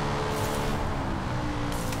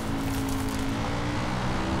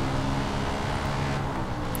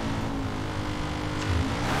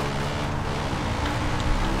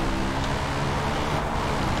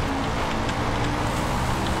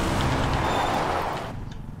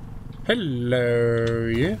 Hello,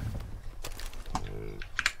 you.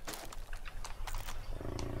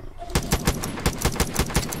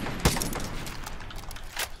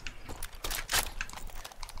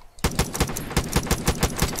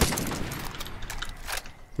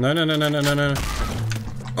 No.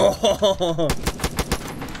 Oh!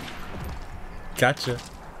 Gotcha.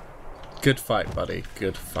 Good fight, buddy.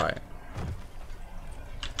 Good fight.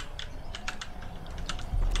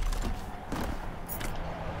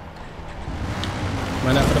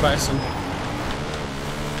 Went out for the bison.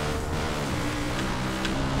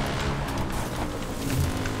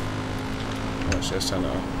 Oh, she has turned it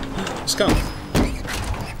off. Skunk!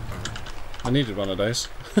 I needed one of those.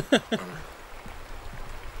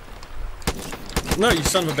 No, you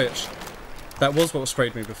son of a bitch. That was what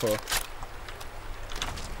sprayed me before.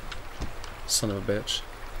 Son of a bitch.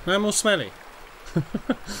 Now I'm all smelly. Do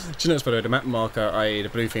you notice, by the way, the map marker, i.e. the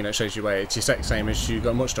blue thing that shows you where it's the exact same as you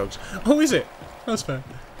got in Watch Dogs. Oh, is it? That's fair.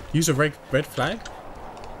 Use a red flag?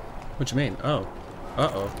 What do you mean? Oh.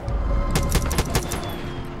 Uh-oh.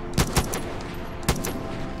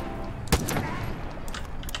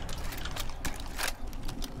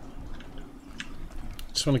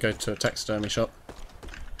 Just want to go to a taxidermy shop.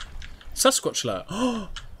 Sasquatch alert! Oh,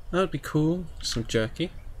 that would be cool. Some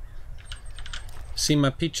jerky. See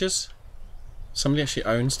my peaches? Somebody actually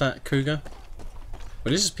owns that cougar.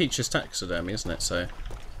 Well, this is Peach's taxidermy, isn't it? So,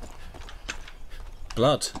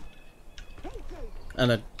 blood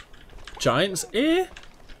and a giant's ear.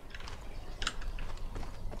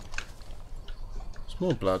 It's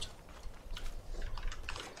more blood.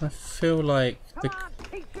 I feel like the. Come on,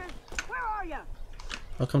 Peaches! Where are you?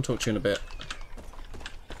 I'll come talk to you in a bit.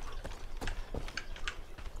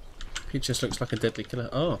 Peaches looks like a deadly killer.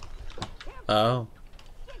 Oh. Oh.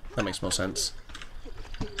 That makes more sense.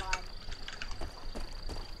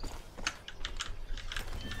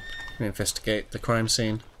 We investigate the crime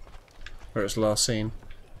scene. Where it was last seen.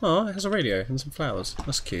 Oh, it has a radio and some flowers.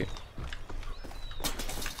 That's cute.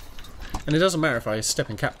 And it doesn't matter if I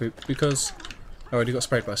step in cat poop because I already got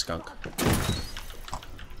sprayed by a skunk.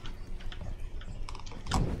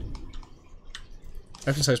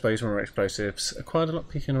 Everything says by using more explosives. Acquired a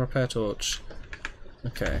lockpick and a repair torch.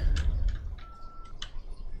 Okay.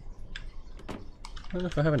 I don't know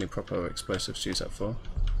if I have any proper explosives to use that for.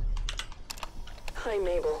 Hi,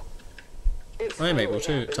 Mabel. I am able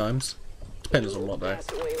to at times. Depends on what though.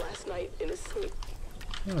 Passed away last night in his sleep.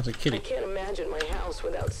 Oh, it's a kitty. I can't imagine my house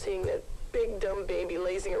without seeing that big dumb baby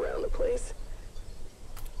lazing around the place.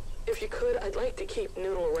 If you could, I'd like to keep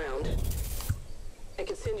Noodle around. I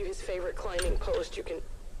can send you his favorite climbing post. You can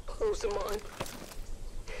close him on.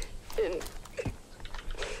 And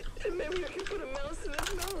maybe I can put a mouse in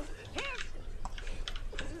his mouth.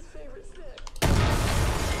 What's his favorite snack?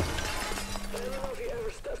 I don't know if you ever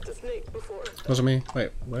stuffed a snake before. Wasn't me.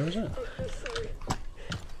 Wait, where was it? Oh, I'm sorry.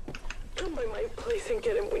 Come by my place and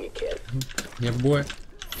get him when you can. Yeah, boy.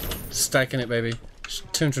 Stacking it, baby.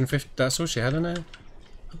 250. That's all she had in there.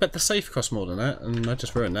 I bet the safe cost more than that, and I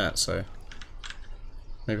just ruined that. So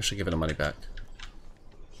maybe I should give her the money back.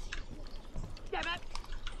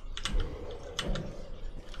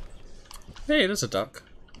 Hey, there's a duck.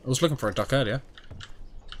 I was looking for a duck earlier.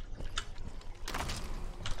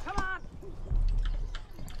 Come on.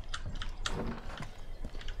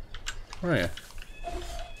 Where are you?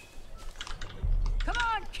 Come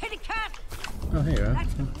on, kitty cat. Oh, here you are.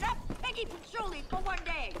 That's enough piggy patchouli for one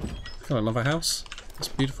day. Got another house. That's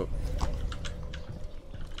beautiful.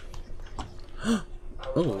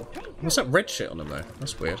 Oh, what's that red shit on them though?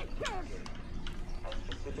 That's weird.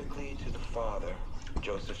 Specifically to the father,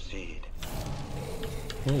 Joseph Seed.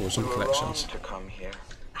 Oh, some collections. To come here.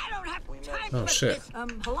 I don't have time Oh shit.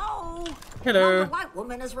 Hello? Hello. The white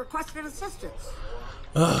woman has requested assistance.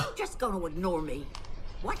 Ugh. You're just gonna ignore me.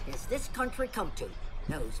 What has this country come to?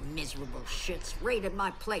 Those miserable shits raided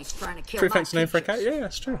my place trying to kill True my fancy name for a Peaches. cat? Yeah,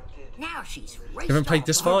 that's true. Now she's You raced haven't played off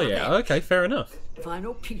this for far her yet? revenge. Okay, fair enough. If I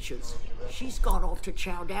know Peaches, she's gone off to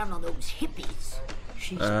chow down on those hippies.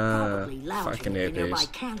 She's probably lounging fucking at the nearby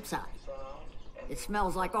hippies. campsite. It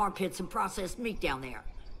smells like armpits and processed meat down there.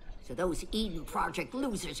 So those Eden Project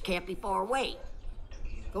losers can't be far away.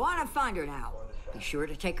 Go on and find her now. Be sure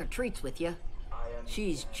to take her treats with you.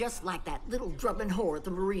 She's just like that little drubbing whore at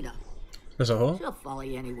the marina. There's a whore? She'll follow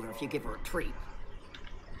you anywhere if you give her a treat.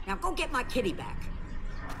 Now go get my kitty back.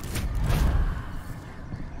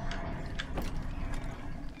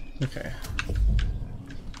 Okay.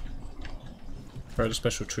 For the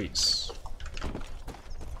special treats.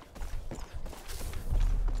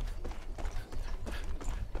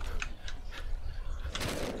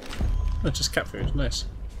 Oh, just cat food. Nice.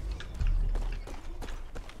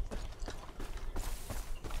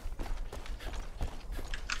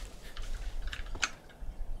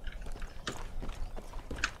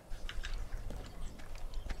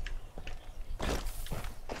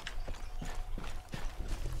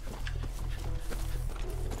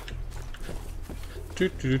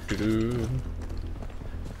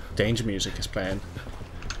 Danger music is playing.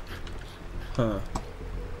 Huh.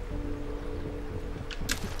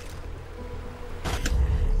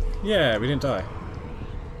 Yeah, we didn't die.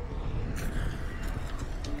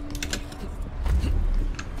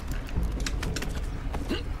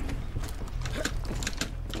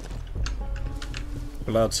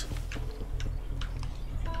 Blood.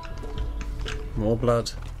 More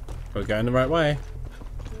blood. We're going the right way.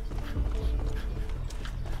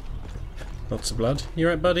 Lots of blood. You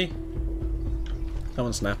right, buddy? That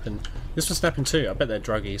one's napping. This one's napping too. I bet they're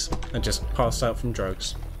druggies and just passed out from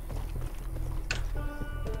drugs.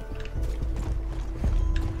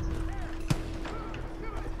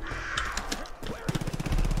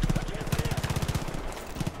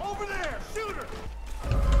 Over there! Shoot her!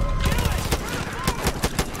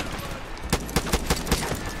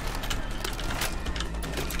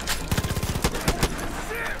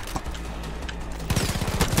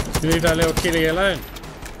 You leave that little kitty alone.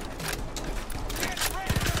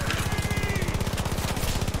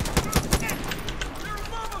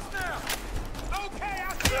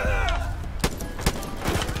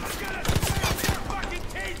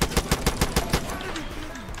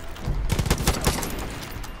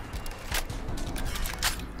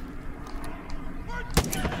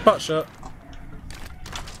 Butt shot.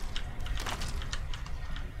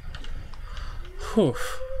 Whew.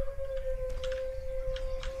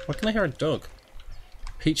 Why can I hear a dog?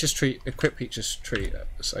 Peach's treat. Equip Peach's treat.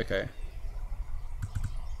 It's okay.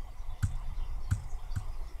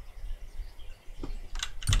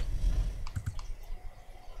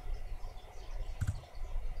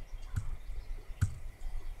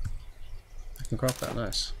 I can craft that.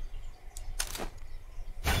 Nice.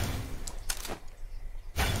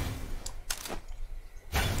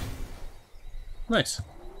 Nice.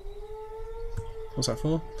 What's that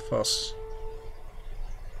for? Foss.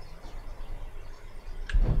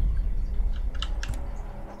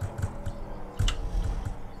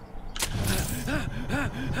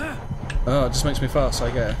 Oh, it just makes me fast,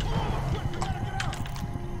 I get it.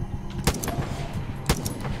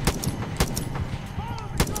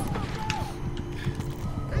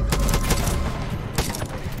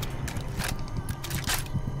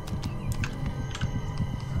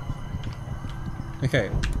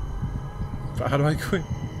 Okay. But how do I quit?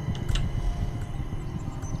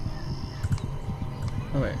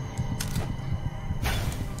 Oh wait.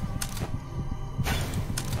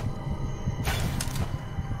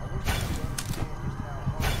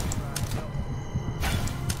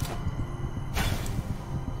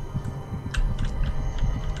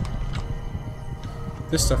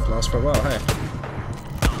 This stuff lasts for a while, hey?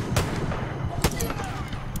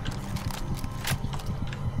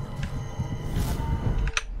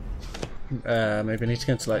 Maybe I need to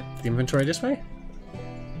go into like the inventory this way?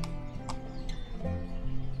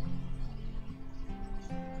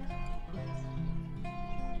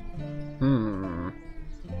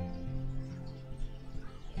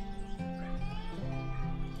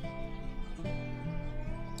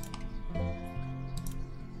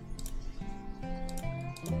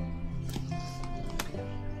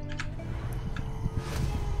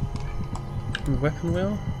 Weapon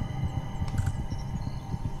wheel?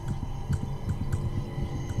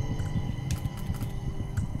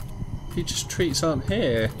 Peach's treats aren't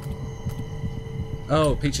here.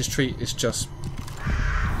 Oh, Peach's treat is just...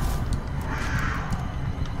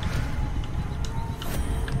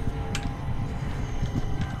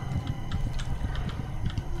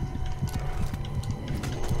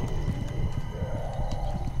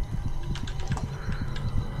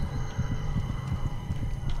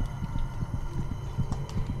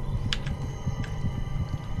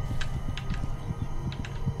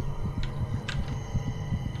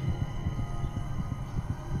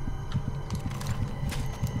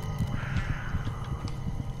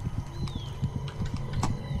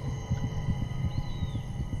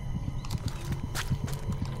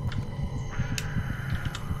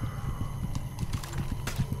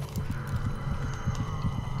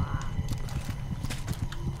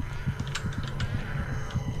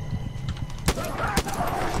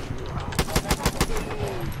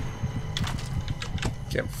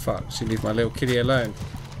 Get fucked, you leave my little kitty alone.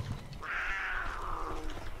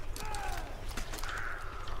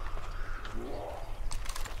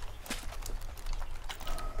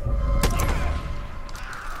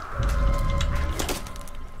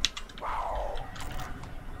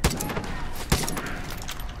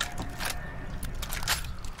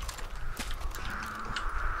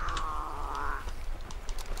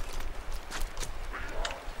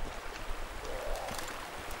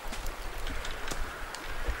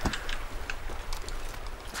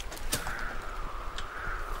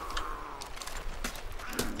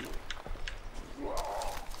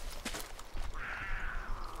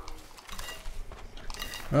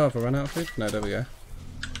 Oh, have I run out of food? No, there we go.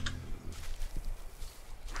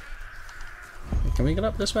 Can we get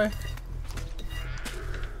up this way?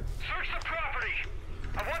 Search the property!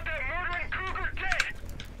 I want that murdering cougar dead!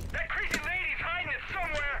 That crazy lady's hiding it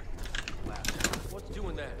somewhere! What's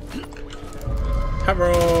doing that?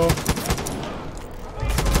 Hello!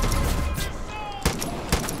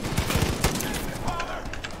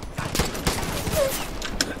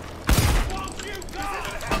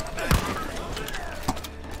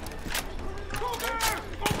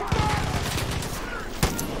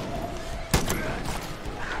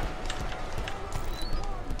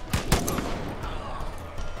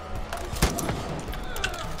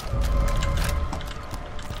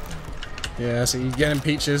 Yeah, so you get him,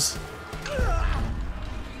 Peaches.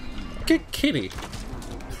 Good kitty.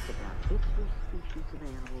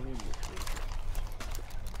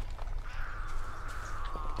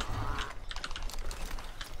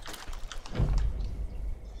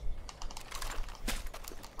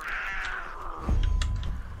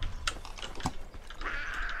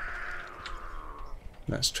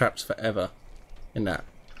 That's trapped forever in that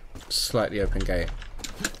slightly open gate.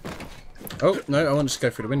 Oh, no, I wanted to go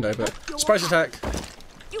through the window, but... Surprise attack!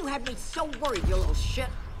 You had me so worried, you little shit.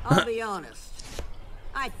 I'll be honest.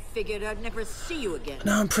 I figured I'd never see you again.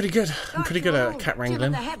 No, I'm pretty good. I'm pretty good at cat wrangling. Dim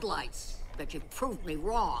in the headlights, but you've proved me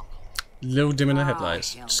wrong. Little dim in the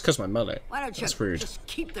headlights. Just because my mullet. Why don't you That's rude. just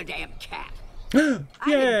keep the damn cat? Yeah.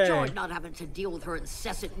 I enjoyed not having to deal with her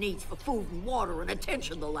incessant needs for food and water and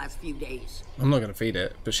attention the last few days. I'm not going to feed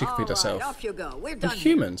it, but she can feed herself. Off you go. We're We're done.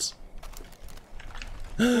 humans.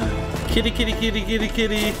 Kitty, kitty, kitty, kitty,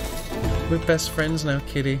 kitty. We're best friends now,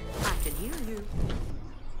 kitty. I can hear you.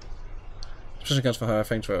 Special guns for higher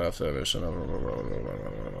things for our service.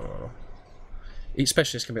 Each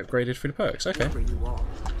specialist can be upgraded through the perks. Okay.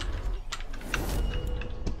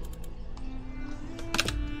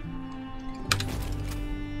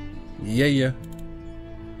 Yeah, yeah.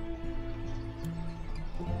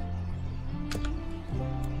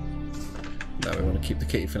 No, we want to keep the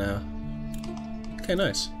kitty for now. Okay,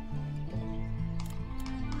 nice.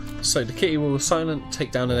 So the kitty will silent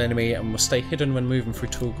take down an enemy and will stay hidden when moving through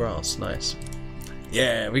tall grass. Nice.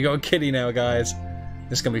 Yeah, we got a kitty now, guys.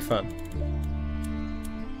 This is gonna be fun.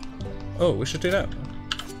 Oh, we should do that.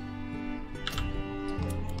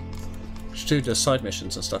 We should do the side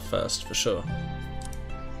missions and stuff first, for sure.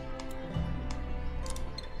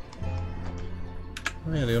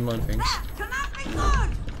 Oh yeah, the online things.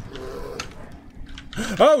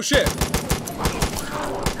 Oh shit!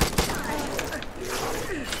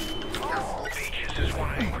 Peaches is one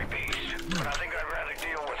angry beast, but I think I'd rather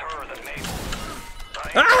deal with her than me.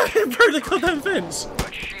 Ah! He broke the goddamn fence!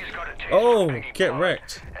 But she's got a taste Oh, for Peggy get Pond,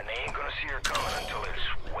 wrecked. and they ain't gonna see her coming until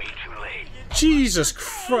it's way too late. Jesus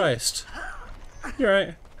Christ! You're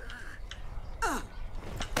right.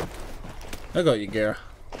 I got you, Gara.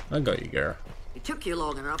 I got you, Gara. It took you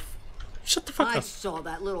long enough. Shut the fuck I up. saw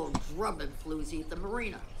that little grubbing floozy at the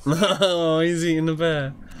marina. Oh, he's eating the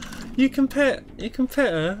bear. You can pet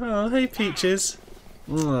her. Oh, hey, Peaches.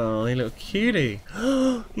 Oh, you little cutie.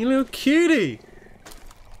 Oh, you little cutie.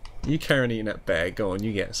 You carry on eating that bear. Go on,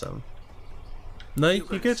 you get some. No, you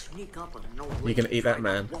good? You're gonna eat that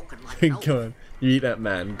man. Go on. You eat that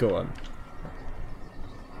man. Go on.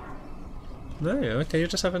 No, okay, you're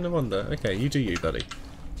just having a wander. Okay, you do you, buddy.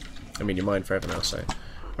 I mean, you're mine forever now, so.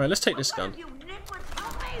 Right, let's take this gun.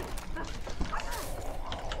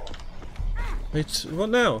 Wait, what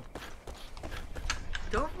now?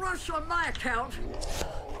 Don't rush on my account.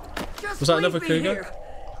 Just Was that leave another me cougar? here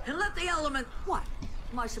and let the element. What?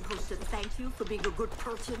 Am I supposed to thank you for being a good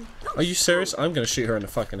person? Are you serious? I'm gonna shoot her in the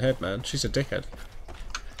fucking head, man. She's a dickhead.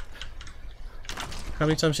 How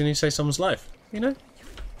many times do you need to say someone's life? You know?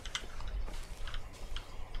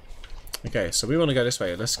 Okay, so we want to go this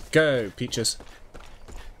way. Let's go, Peaches.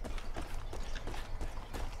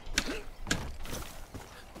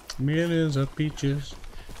 Millions of peaches,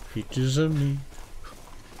 peaches of me.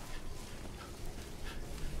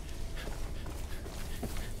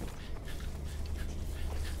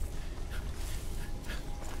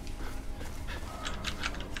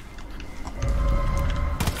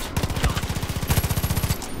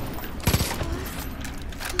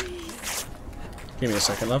 Give me a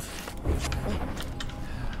second, love.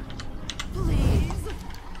 Please.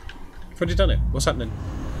 I've already done it. What's happening?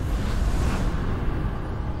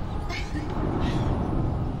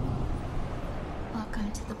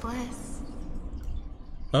 Welcome to the bliss.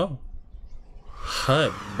 Oh. Hi,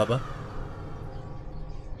 Bubba.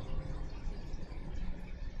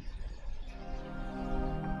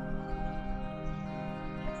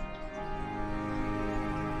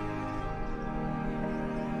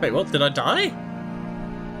 Wait, what? Did I die?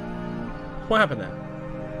 What happened there?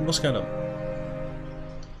 What's going on?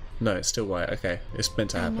 No, it's still white. Okay, it's meant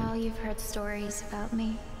to happen. I know you've heard stories about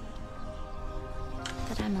me.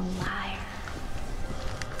 That I'm a liar.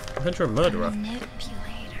 I heard you're a murderer. A manipulator.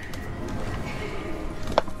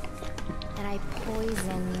 That I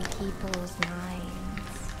poison people's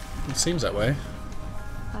minds. It seems that way.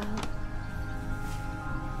 Well,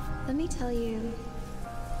 let me tell you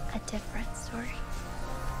a different story.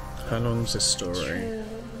 How long's this story? True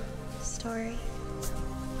story.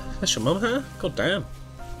 That's your mum, huh? God damn.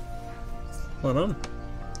 What on?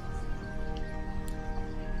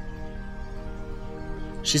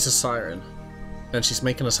 She's a siren. And she's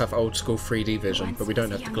making us have old school 3D vision, but we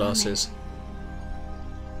don't have the glasses.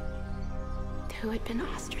 Who had been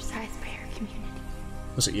ostracized by her community.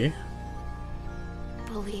 Was it you?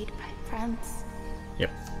 Bullied by friends.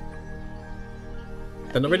 Yep.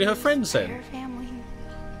 They're not really her friends By then. her family.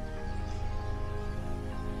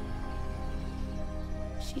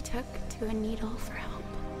 She took to a needle for help.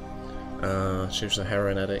 She was a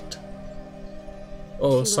heroin addict.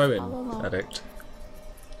 Or sewing addict.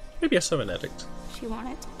 Maybe a sewing addict. She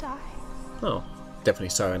wanted to die. Oh, definitely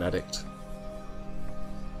sewing addict.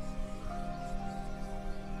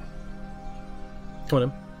 Come on,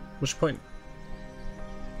 Em. What's your point?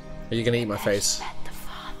 Are you gonna eat my face?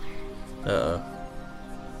 Uh-oh.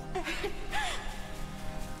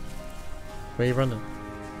 Where are you running?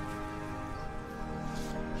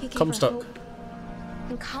 Comstock.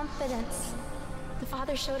 And confidence. The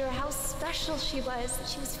father showed her how special she was.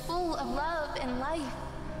 She was full of love and life.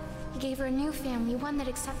 He gave her a new family, one that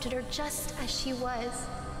accepted her just as she was.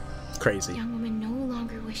 Crazy. The young woman no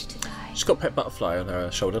longer wished to die. She's got a pet butterfly on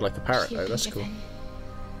her shoulder like a parrot though, that's cool.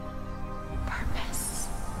 Purpose.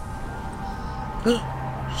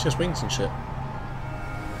 She has wings and shit.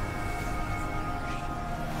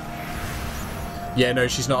 Yeah, no,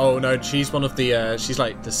 she's not. Oh no, she's one of the. She's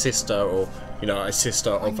like the sister, or you know, a sister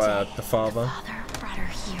of the father. Brought her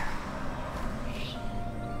here.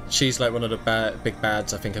 She's like one of the big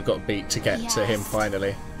bads. I think I've got to beat to get to him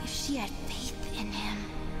finally. If she had faith in him.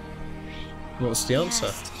 What's the answer?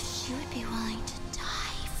 If she would be willing to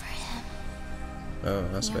die for him. Oh,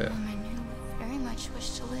 that's the a bit. young woman who very much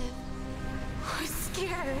wished to live. Was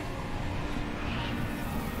scared.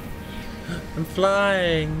 I'm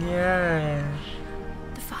flying, yeah.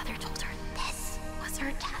 The father told her this was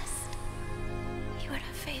her test. He would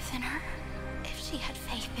have faith in her if she had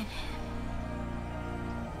faith in him.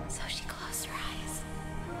 So she closed her eyes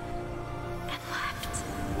and left.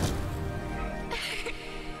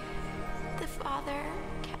 The father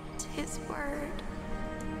kept his word.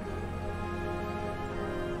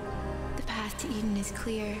 The path to Eden is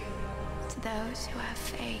clear to those who have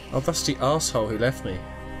faith. Oh, that's the asshole who left me.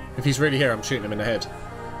 If he's really here, I'm shooting him in the head.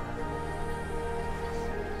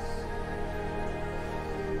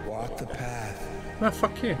 Walk the path. Nah,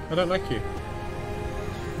 fuck you. I don't like you.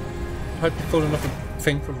 I hope you're falling off a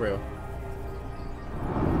thing for real.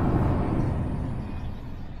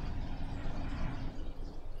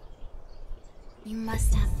 You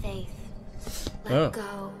must have faith. Let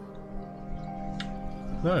go.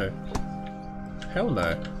 No. Hell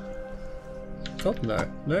no. God no.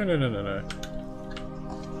 No.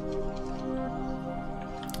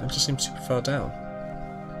 I just seem super far down.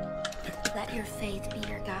 Let your faith be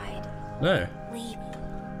your guide. No. Leap.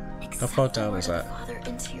 How far down is that? Father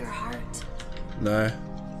into your heart. No.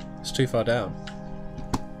 It's too far down.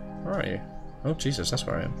 Where are you? Oh Jesus, that's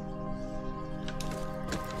where I am.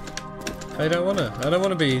 I don't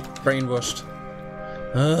wanna be brainwashed.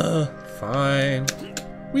 Fine.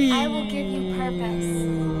 Whee! I will give you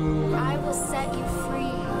purpose. I will set you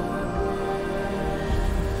free.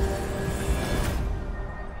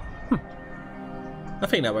 I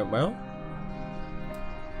think that went well.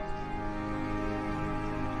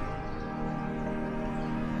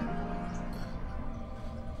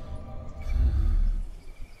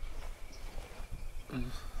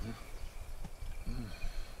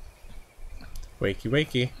 Wakey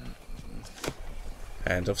wakey.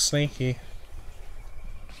 Hand of Snaky.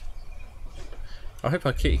 I hope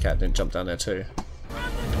our kitty cat didn't jump down there too.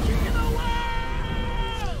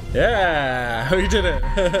 Yeah! We did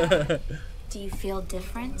it! Do you feel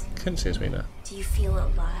different? Couldn't see his wiener. Do you feel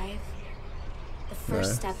alive? The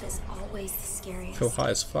first step is always the scariest. I feel high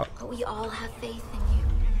as fuck. But we all have faith in you.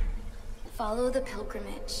 Follow the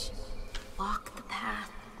pilgrimage. Walk the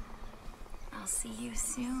path. I'll see you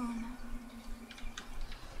soon.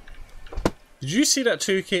 Did you see that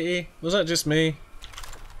too, kitty? Was that just me?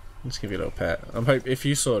 Let's give you a little pet. I'm hope if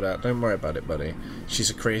you saw that, don't worry about it, buddy.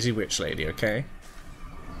 She's a crazy witch lady, okay?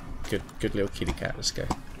 Good little kitty cat. Let's go.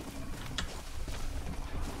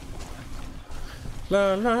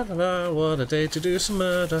 La la la la, what a day to do some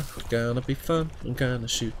murder. We're gonna be fun. I'm gonna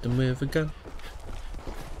shoot them with a gun.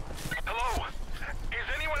 Hello? Is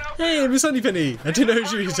anyone out Hey, Miss Honeypenny! I didn't know it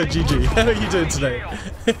was you who said GG. How are you doing today?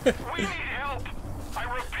 We need help. I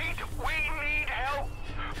repeat, we need help.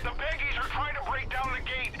 The Peggies are trying to break down the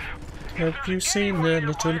gate. Have you seen the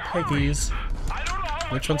little Peggies?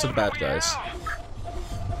 Which ones are the bad guys?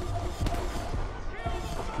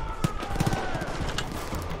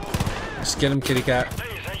 Just get him, kitty cat.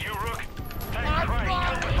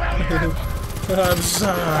 I'm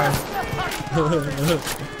sorry.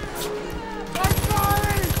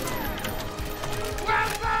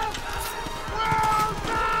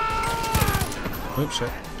 Oops, shit.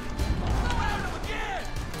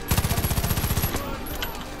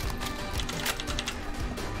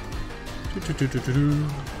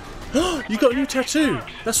 You got a new tattoo!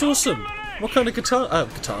 That's awesome! What kind of guitar? Oh,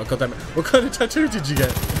 guitar, goddammit. What kind of tattoo did you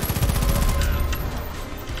get?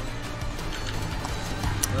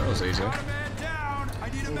 was easier. I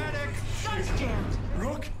need a medic.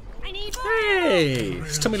 Rook? Hey!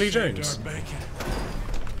 It's Tommy Lee Jones. They've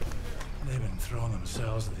been throwing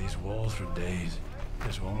themselves at these walls for days.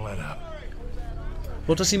 Just won't let up.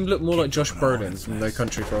 Well, does he look more like Josh Brolin from No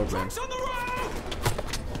Country for Old Men?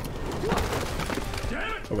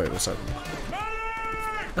 Oh wait, what's that?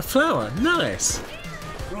 A flower, nice.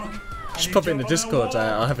 Just pop it in the Discord.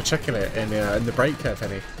 I'll have a check in it in the break,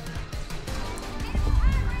 Penny.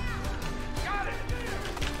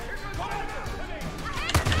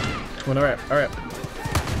 Come on, hurry up, hurry up.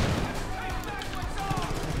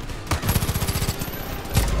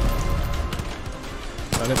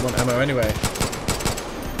 I didn't want ammo anyway.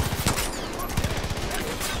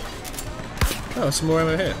 Oh, some more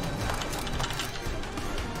ammo here.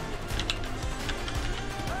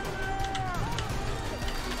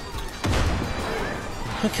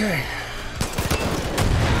 Okay.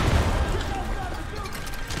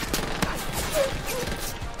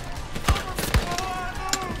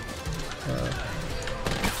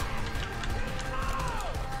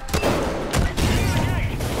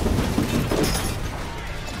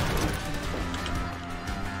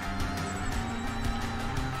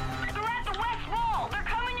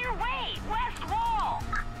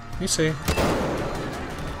 You see.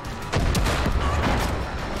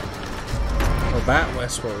 Oh, that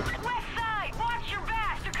Westworld.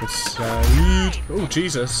 It's oh,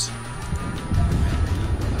 Jesus.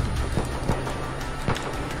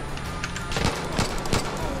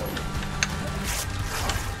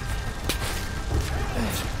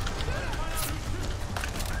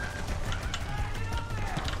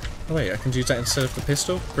 Oh wait, I can use that instead of the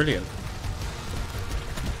pistol? Brilliant.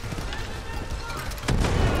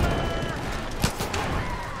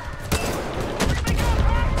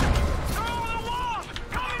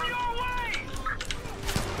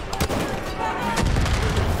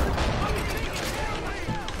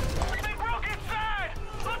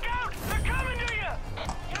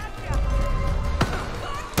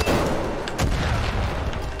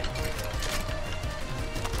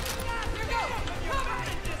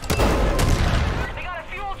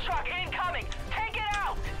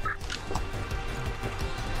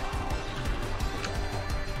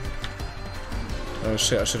 Oh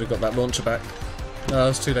shit, I should have got that launcher back. No,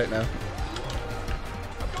 it's too late now.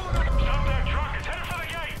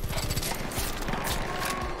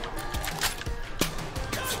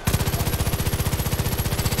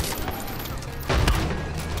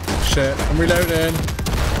 Shit, I'm reloading.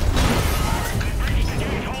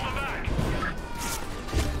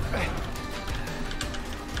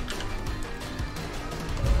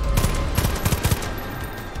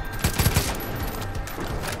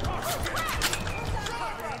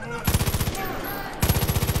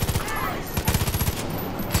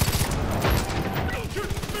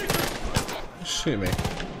 Shoot me.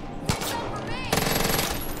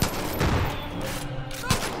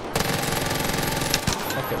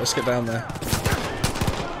 Okay, let's get down there.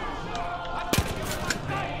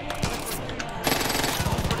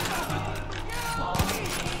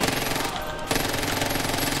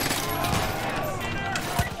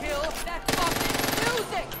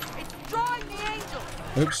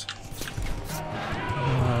 Oops.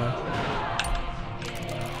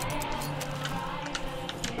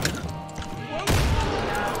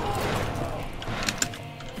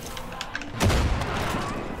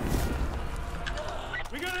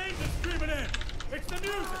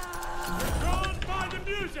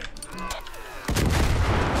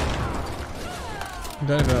 I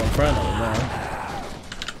don't even know what I'm trying on now.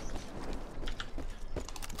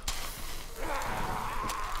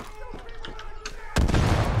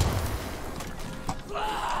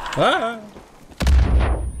 Ah!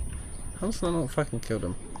 How's that not fucking killed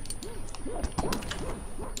him?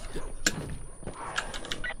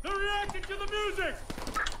 They're reacting to the music!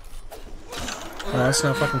 Oh, that's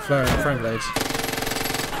now fucking throwing blades.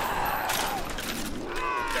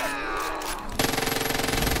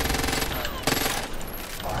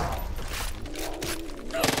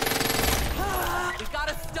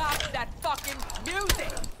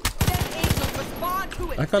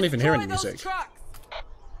 I can't even hear any music.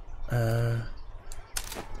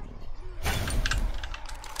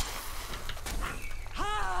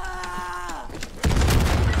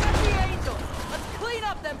 Let's clean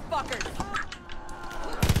up them fuckers.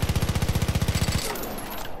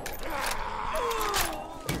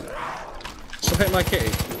 Stop hitting my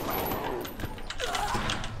kitty.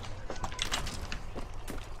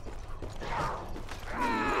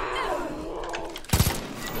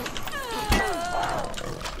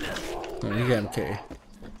 Oh, you get him, kitty.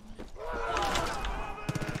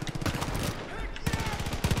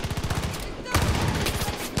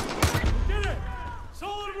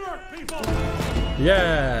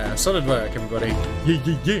 Yeah, solid work, everybody.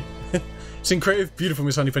 Yeah. It's creative, beautiful,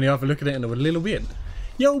 Miss Honeypenny. I've looked at it and a little weird.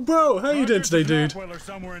 Yo, bro, how you doing today, dude?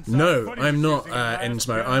 No, I'm not,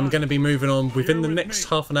 Ensmo. I'm going to be moving on within the next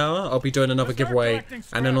half an hour. I'll be doing another giveaway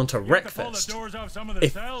and then on to Wreckfest.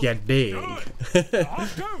 If you dig.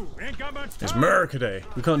 It's America Day.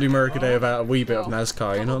 We can't do America Day without a wee bit of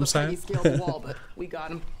NASCAR, you know what I'm saying? We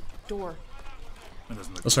got him. Door.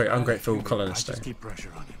 Oh, sorry, Ungrateful Colonist Day.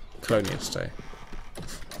 Colonialist Day.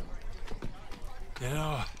 You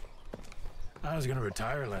know, I was going to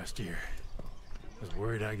retire last year. I was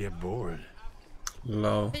worried I'd get bored.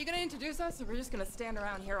 Lol. Are you gonna introduce us, or we're just gonna stand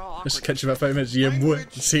around here all awkward? Just catch you about 5 minutes. Yeah, boy.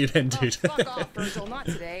 See you then, dude. Oh, fuck off, Virgil. Not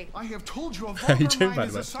today. I have told you a How you doing, vulgar mind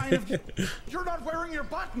is by a sign of... You're not wearing your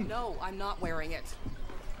button. No, I'm not wearing it.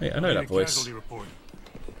 Hey, I know that voice.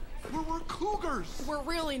 We're cougars. We're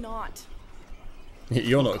really not.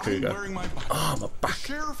 You're not a cougar. I'm wearing my button. Oh, my back. The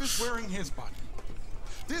sheriff is wearing his button.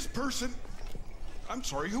 This person... I'm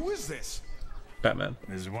sorry, who is this? Batman.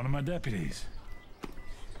 This is one of my deputies.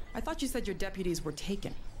 I thought you said your deputies were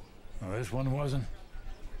taken. Well, this one wasn't.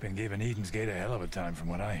 Been giving Eden's Gate a hell of a time from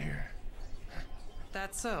what I hear.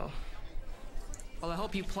 That's so. Well, I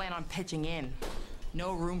hope you plan on pitching in.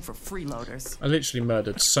 No room for freeloaders. I literally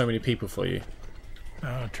murdered so many people for you.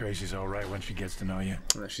 Oh, Tracy's all right when she gets to know you.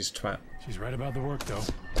 Oh, she's a twat. She's right about the work, though.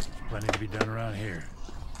 There's plenty to be done around here.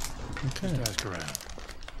 Okay. Just ask around.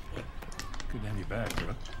 Good to have you back,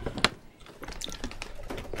 bro.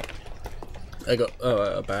 I got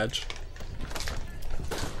a badge.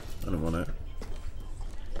 I don't want it.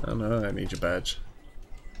 Oh no, I don't need your badge.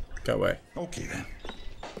 Go away. Okay then.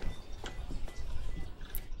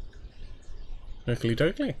 Oakley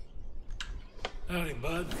dokley. Howdy,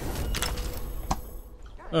 bud.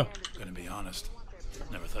 Oh. Gonna be honest,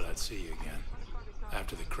 never thought I'd see you again.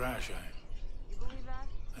 After the crash,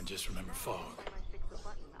 I just remember fog.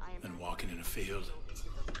 Then walking in a field.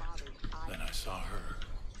 Then I saw her.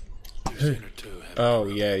 Who? Oh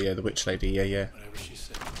yeah, the witch lady. Yeah. Whatever she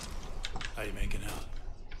said. How you making out?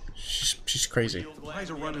 She's crazy.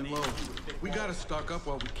 Supplies are running low. We gotta stock up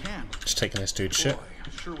while we can. Just taking this dude's shit. I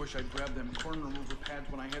sure wish I'd grabbed them corn remover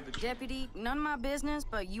pads when I had the... Deputy, none of my business,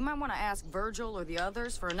 but you might want to ask Virgil or the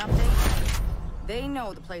others for an update. They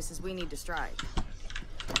know the places we need to strike.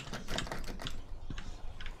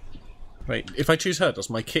 Wait, if I choose her, does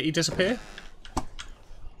my kitty disappear?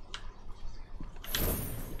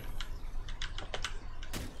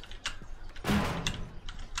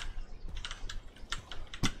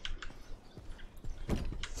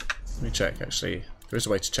 Let me check, actually. There is a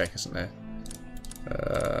way to check, isn't there?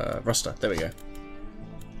 Roster. There we go.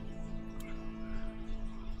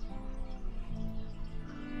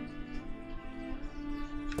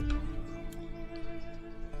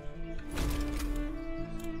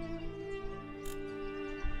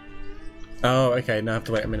 Oh, okay. Now I have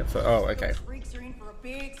to wait a minute for... Oh, okay. Freaks are in for a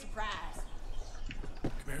big surprise.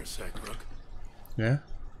 Come here a sec, Rook. Yeah?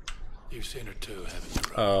 You've seen her too, haven't you,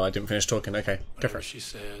 Rook? Oh, I didn't finish talking. Okay, go for Whatever it. she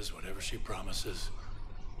says, whatever she promises,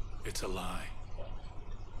 it's a lie.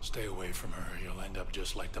 Stay away from her. You'll end up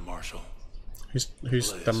just like the Marshal. Who's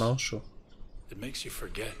Liz. the Marshal? It makes you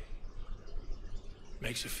forget.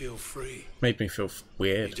 Makes you feel free. Made me feel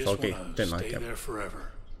weird, You just foggy. wanna Didn't like stay it. there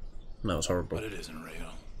forever. No, it's horrible. But it isn't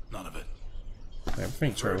real. None of it.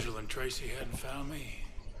 Everything's If real. Virgil and Tracy hadn't found me,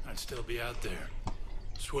 I'd still be out there,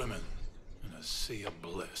 swimming in a sea of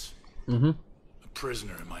bliss. Mm-hmm. A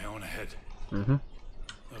prisoner in my own head. Mm-hmm.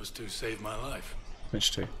 Those two saved my life.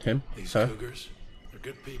 Which two? Him? These Her? cougars, they're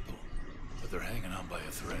good people, but they're hanging on by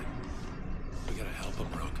a thread. We gotta help them,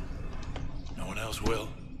 Rook. No one else will.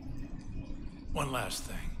 One last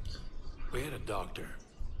thing. We had a doctor.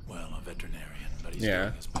 Well, a veterinarian, but he's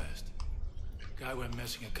doing his best. Guy went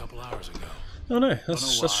missing a couple hours ago. Oh no, Don't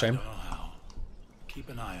that's know a shame. Don't know how. Keep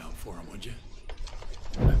an eye out for him, would you?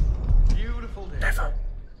 Beautiful day. Never.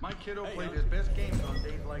 My kiddo played his best games on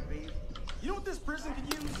days like these. You know what this prison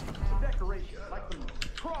could use? Some decoration, like the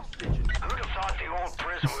cross stitching. Who'd have thought the old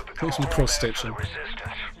prison would become a Some home cross base for stitching. the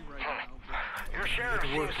resistance? Your sheriff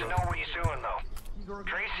seems to know what he's doing, though.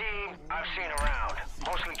 Tracy, I've seen around.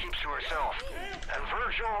 Mostly keeps to herself. And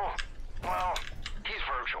Virgil, well, he's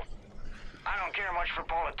Virgil. I don't care much for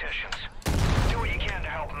politicians. Do what you can to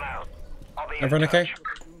help him out. I'll be in Everyone touch. okay?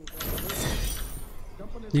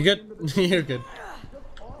 You good? You're good.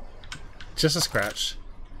 Just a scratch.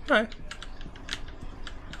 Alright.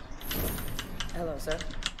 Hello, sir.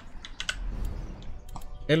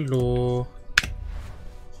 Hello.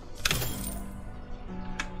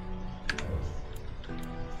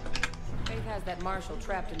 Faith has that Marshal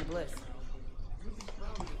trapped in the bliss.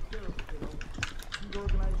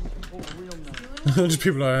 Just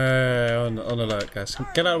people are on alert, guys.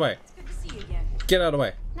 Get out of the way. Good to see you again. Get out of the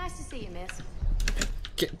way. Nice to see you, miss.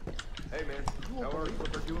 Get. Hey, man. How are you?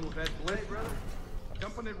 What they're doing with that blade, brother?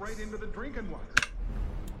 Dumping it right into the drinking water.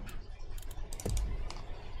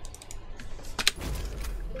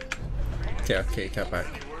 Okay, okay, cat back.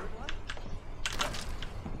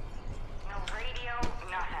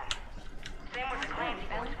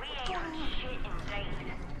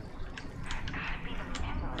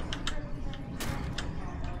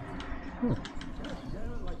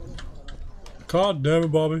 God damn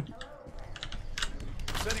it, Bobby.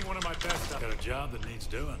 Sending one of my best. Got a job that needs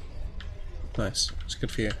doing. Nice. It's good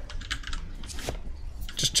for you.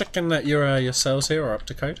 Just checking that your cells here are up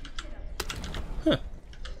to code. Huh.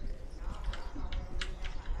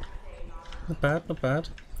 Not bad, not bad.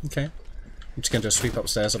 Okay. I'm just going to do a sweep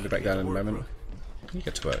upstairs. I'll be back down in a moment. You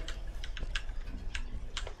get to work.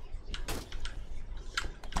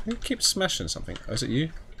 Who keeps smashing something? Oh, is it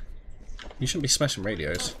you? You shouldn't be smashing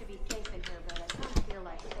radios.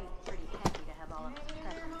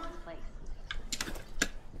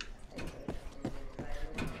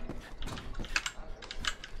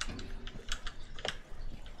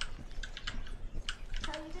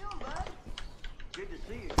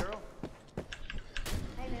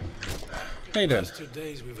 How you doing? The last 2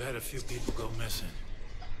 days we've had a few people go missing.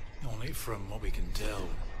 Only from what we can tell,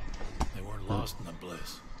 they weren't lost in the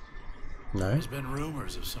bliss. No. There's been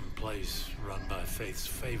rumors of some place run by Faith's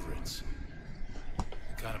favorites.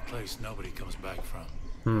 The kind of place nobody comes back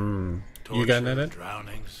from. You going there then?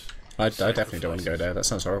 Drownings. I definitely don't want to go there. That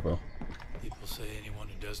sounds horrible. People say anyone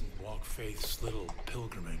who doesn't walk Faith's little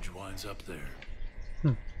pilgrimage winds up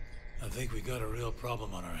there. I think we got a real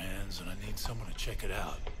problem on our hands, and I need someone to check it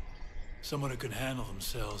out. Someone who can handle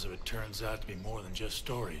themselves if it turns out to be more than just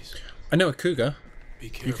stories. I know a cougar. Be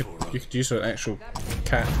careful, you could use an actual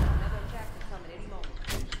cat.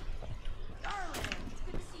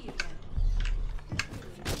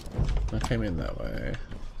 I came in that way.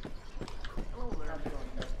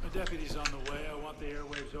 My deputy's on the way. I want the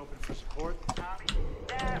airwaves open for support. Copy.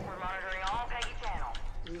 That, we're monitoring all Peggy channels.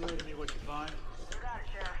 Relay to me what you find. You got it,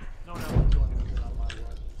 Sheriff. No one else is doing anything on my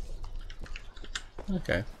watch.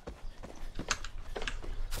 Okay.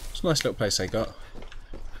 It's a nice little place they got.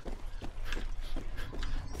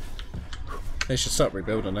 They should start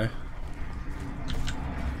rebuilding now.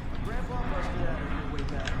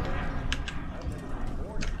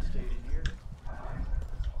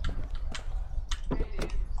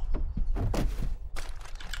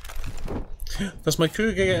 Does my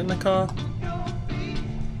cougar get in the car?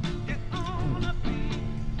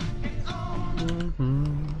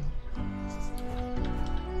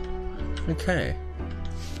 Okay.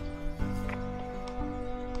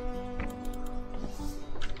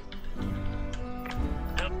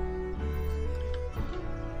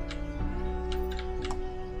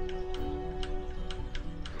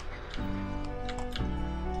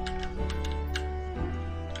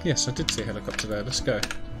 Yes, I did see a helicopter there. Let's go.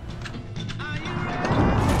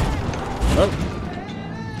 Oh!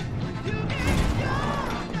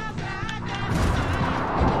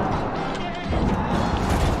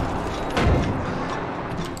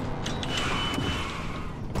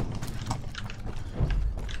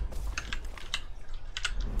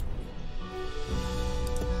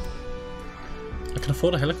 I can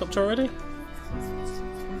afford a helicopter already?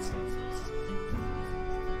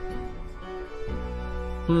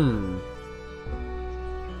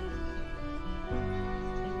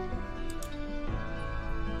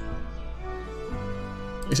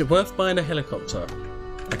 Is it worth buying a helicopter?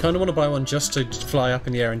 I kind of want to buy one just to fly up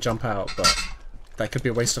in the air and jump out, but that could be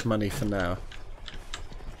a waste of money for now.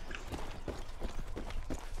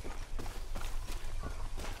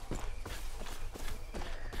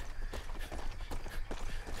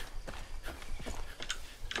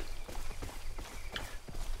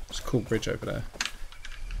 It's a cool bridge over there.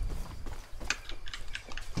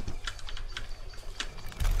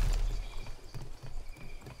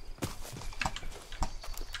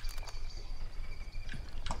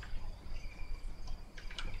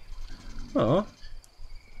 Oh,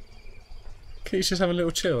 Keith's just having a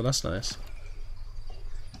little chill, that's nice.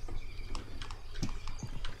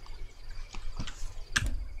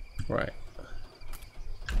 Right.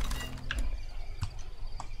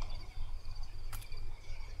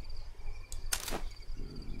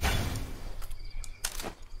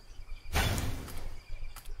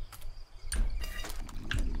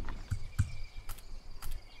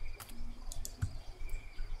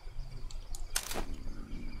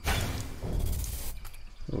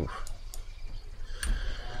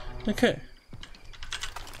 Okay.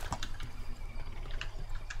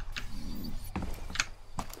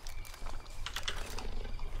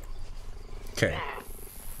 Okay.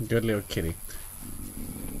 Good little kitty.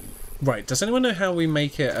 Right, does anyone know how we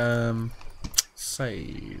make it,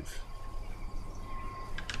 save?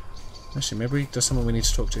 Actually, maybe there's someone we need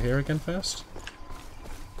to talk to here again first?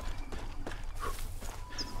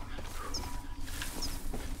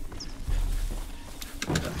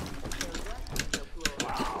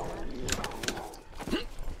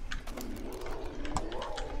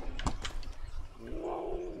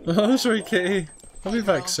 Oh, sorry, Kitty. I'll be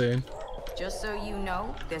back soon. Just so you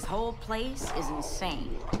know, this whole place is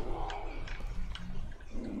insane.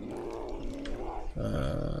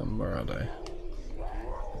 Where are they?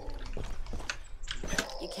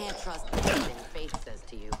 You can't trust anything Faith says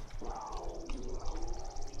to you.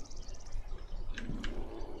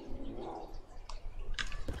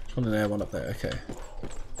 One in there, one up there, okay.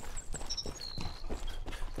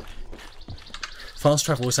 Fast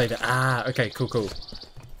travel will save it. Ah, okay, cool, cool.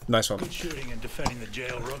 Nice one. Good shooting and defending the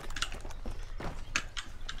jail, Rook.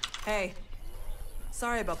 Hey.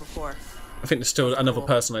 Sorry about before. I think there's still another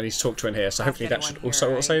person I need to talk to in here, so hopefully that should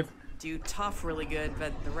also autosave. Do tough really good,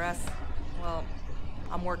 but the rest, well,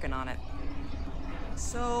 I'm working on it.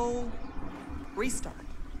 So, restart.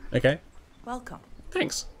 Okay. Welcome.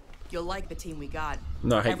 Thanks. You'll like the team we got.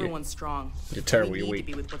 No, I hate Everyone's strong. You're terrible, we you're need weak.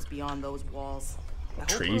 to be with what's beyond those walls. I hope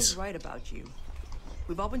I Trees. was right about you.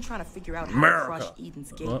 We've all been trying to figure out how America. to crush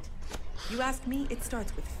Eden's Gate. What? You ask me, it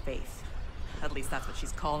starts with Faith. At least that's what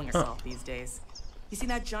she's calling herself these days. You seen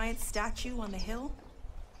that giant statue on the hill?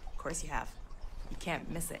 Of course you have. You can't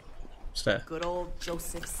miss it. What's that? Good old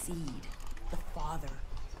Joseph Seed, the father.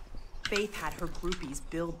 Faith had her groupies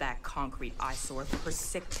build that concrete eyesore for her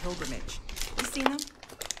sick pilgrimage. You seen them?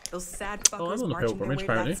 Those sad fuckers on the marching their way pilgrimage, to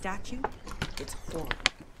apparently. that statue? It's horrible.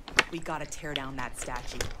 We gotta tear down that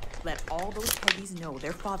statue. Let all those peggies know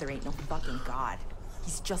their father ain't no fucking god.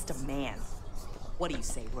 He's just a man. What do you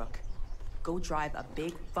say, Rook? Go drive a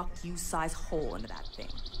big fuck you size hole into that thing.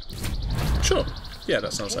 Sure. Yeah,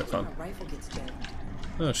 that sounds like fun. A rifle gets jammed.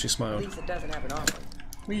 Oh, she smiled. At least it doesn't have an armor.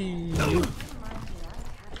 Whee!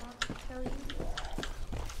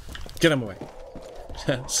 Get him away.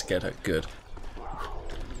 Scared her good.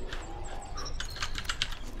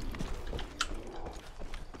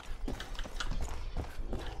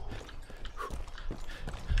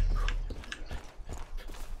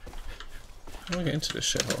 How do I get into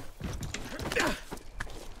this shithole?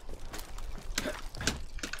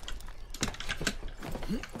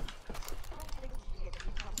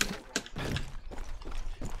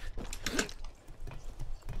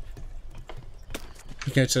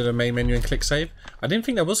 You go to the main menu and click save. I didn't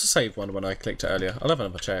think there was a save one when I clicked it earlier. I'll have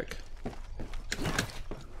another check.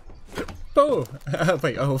 Oh!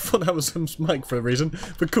 Wait, I thought that was some Mike for a reason.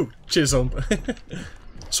 But cool. Cheers, on.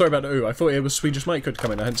 Sorry about the ooh. I thought it was Swedish Mike could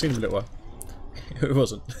come in. I hadn't seen him in a little while. It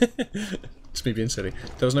wasn't. It's me being silly.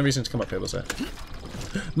 There was no reason to come up here, was there?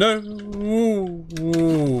 No!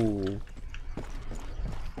 Ooh.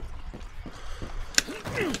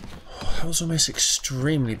 That was almost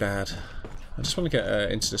extremely bad. I just want to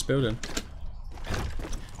get into this building.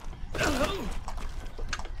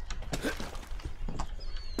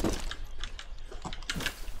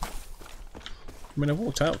 I mean, I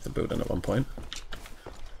walked out of the building at one point.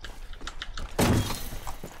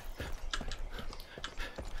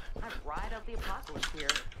 I've ride out the apocalypse here.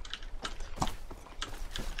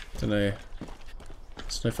 Don't know.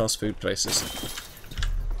 There's no fast food places.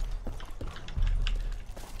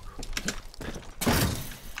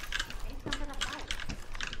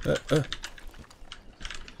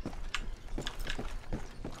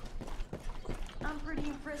 I'm pretty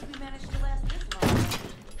impressed we managed to last this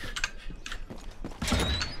long.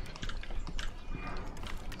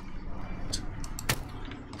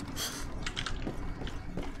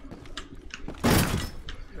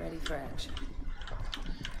 Ready for action.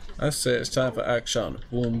 I say it's time for action.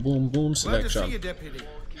 Boom, boom, boom, selection.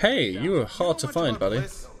 Hey, you were hard to find, buddy.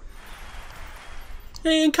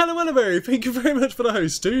 Hey, and Calamanberry, thank you very much for the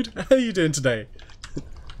host, dude. How are you doing today?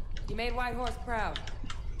 You made White Horse proud.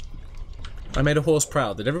 I made a horse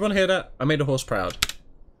proud. Did everyone hear that? I made a horse proud.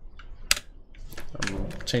 I'm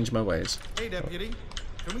changing my ways. Hey, Deputy.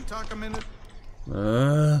 Can we talk a minute?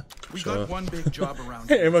 We Sure. got one big job around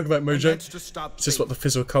Hey, here, welcome back, and Mojo. that's to stop Is this what the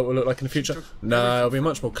Fizzle cult will look like in the future? No, it'll be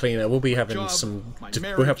much more cleaner. We'll be having some...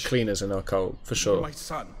 We'll have cleaners in our cult, for sure. my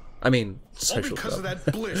son. I mean, All social because of club.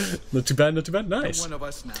 that bliss. Not too bad, not too bad. Nice. One of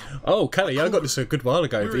us now. Oh, Callie, I got this a good while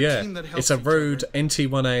ago, We're but a yeah, team that it's helps a each Road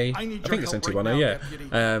NT1A. I need I think your it's help NT1A, right now, yeah.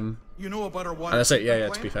 Deputy. You know about our water And that's it. Yeah, treatment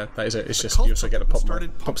yeah. To be plant? fair, that is it. It's The just you also cult get a pop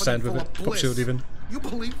started pop pumping stand it with full it, of pop bliss. shield even. You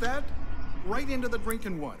believe that? Right into the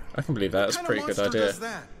drinking water. I can believe that. That's a What pretty kind good of monster idea. does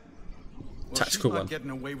that? Tactical she's not one. getting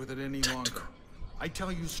away with it any longer. I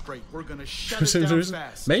tell you straight, we're gonna shut it down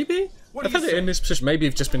fast. Maybe? I've had it in this position. Maybe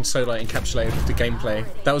you've just been so like encapsulated with the gameplay.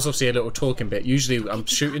 That was obviously a little talking bit. Usually I'm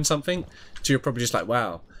shooting something, so you're probably just like,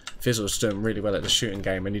 wow, Fizzle's doing really well at the shooting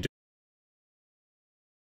game, and you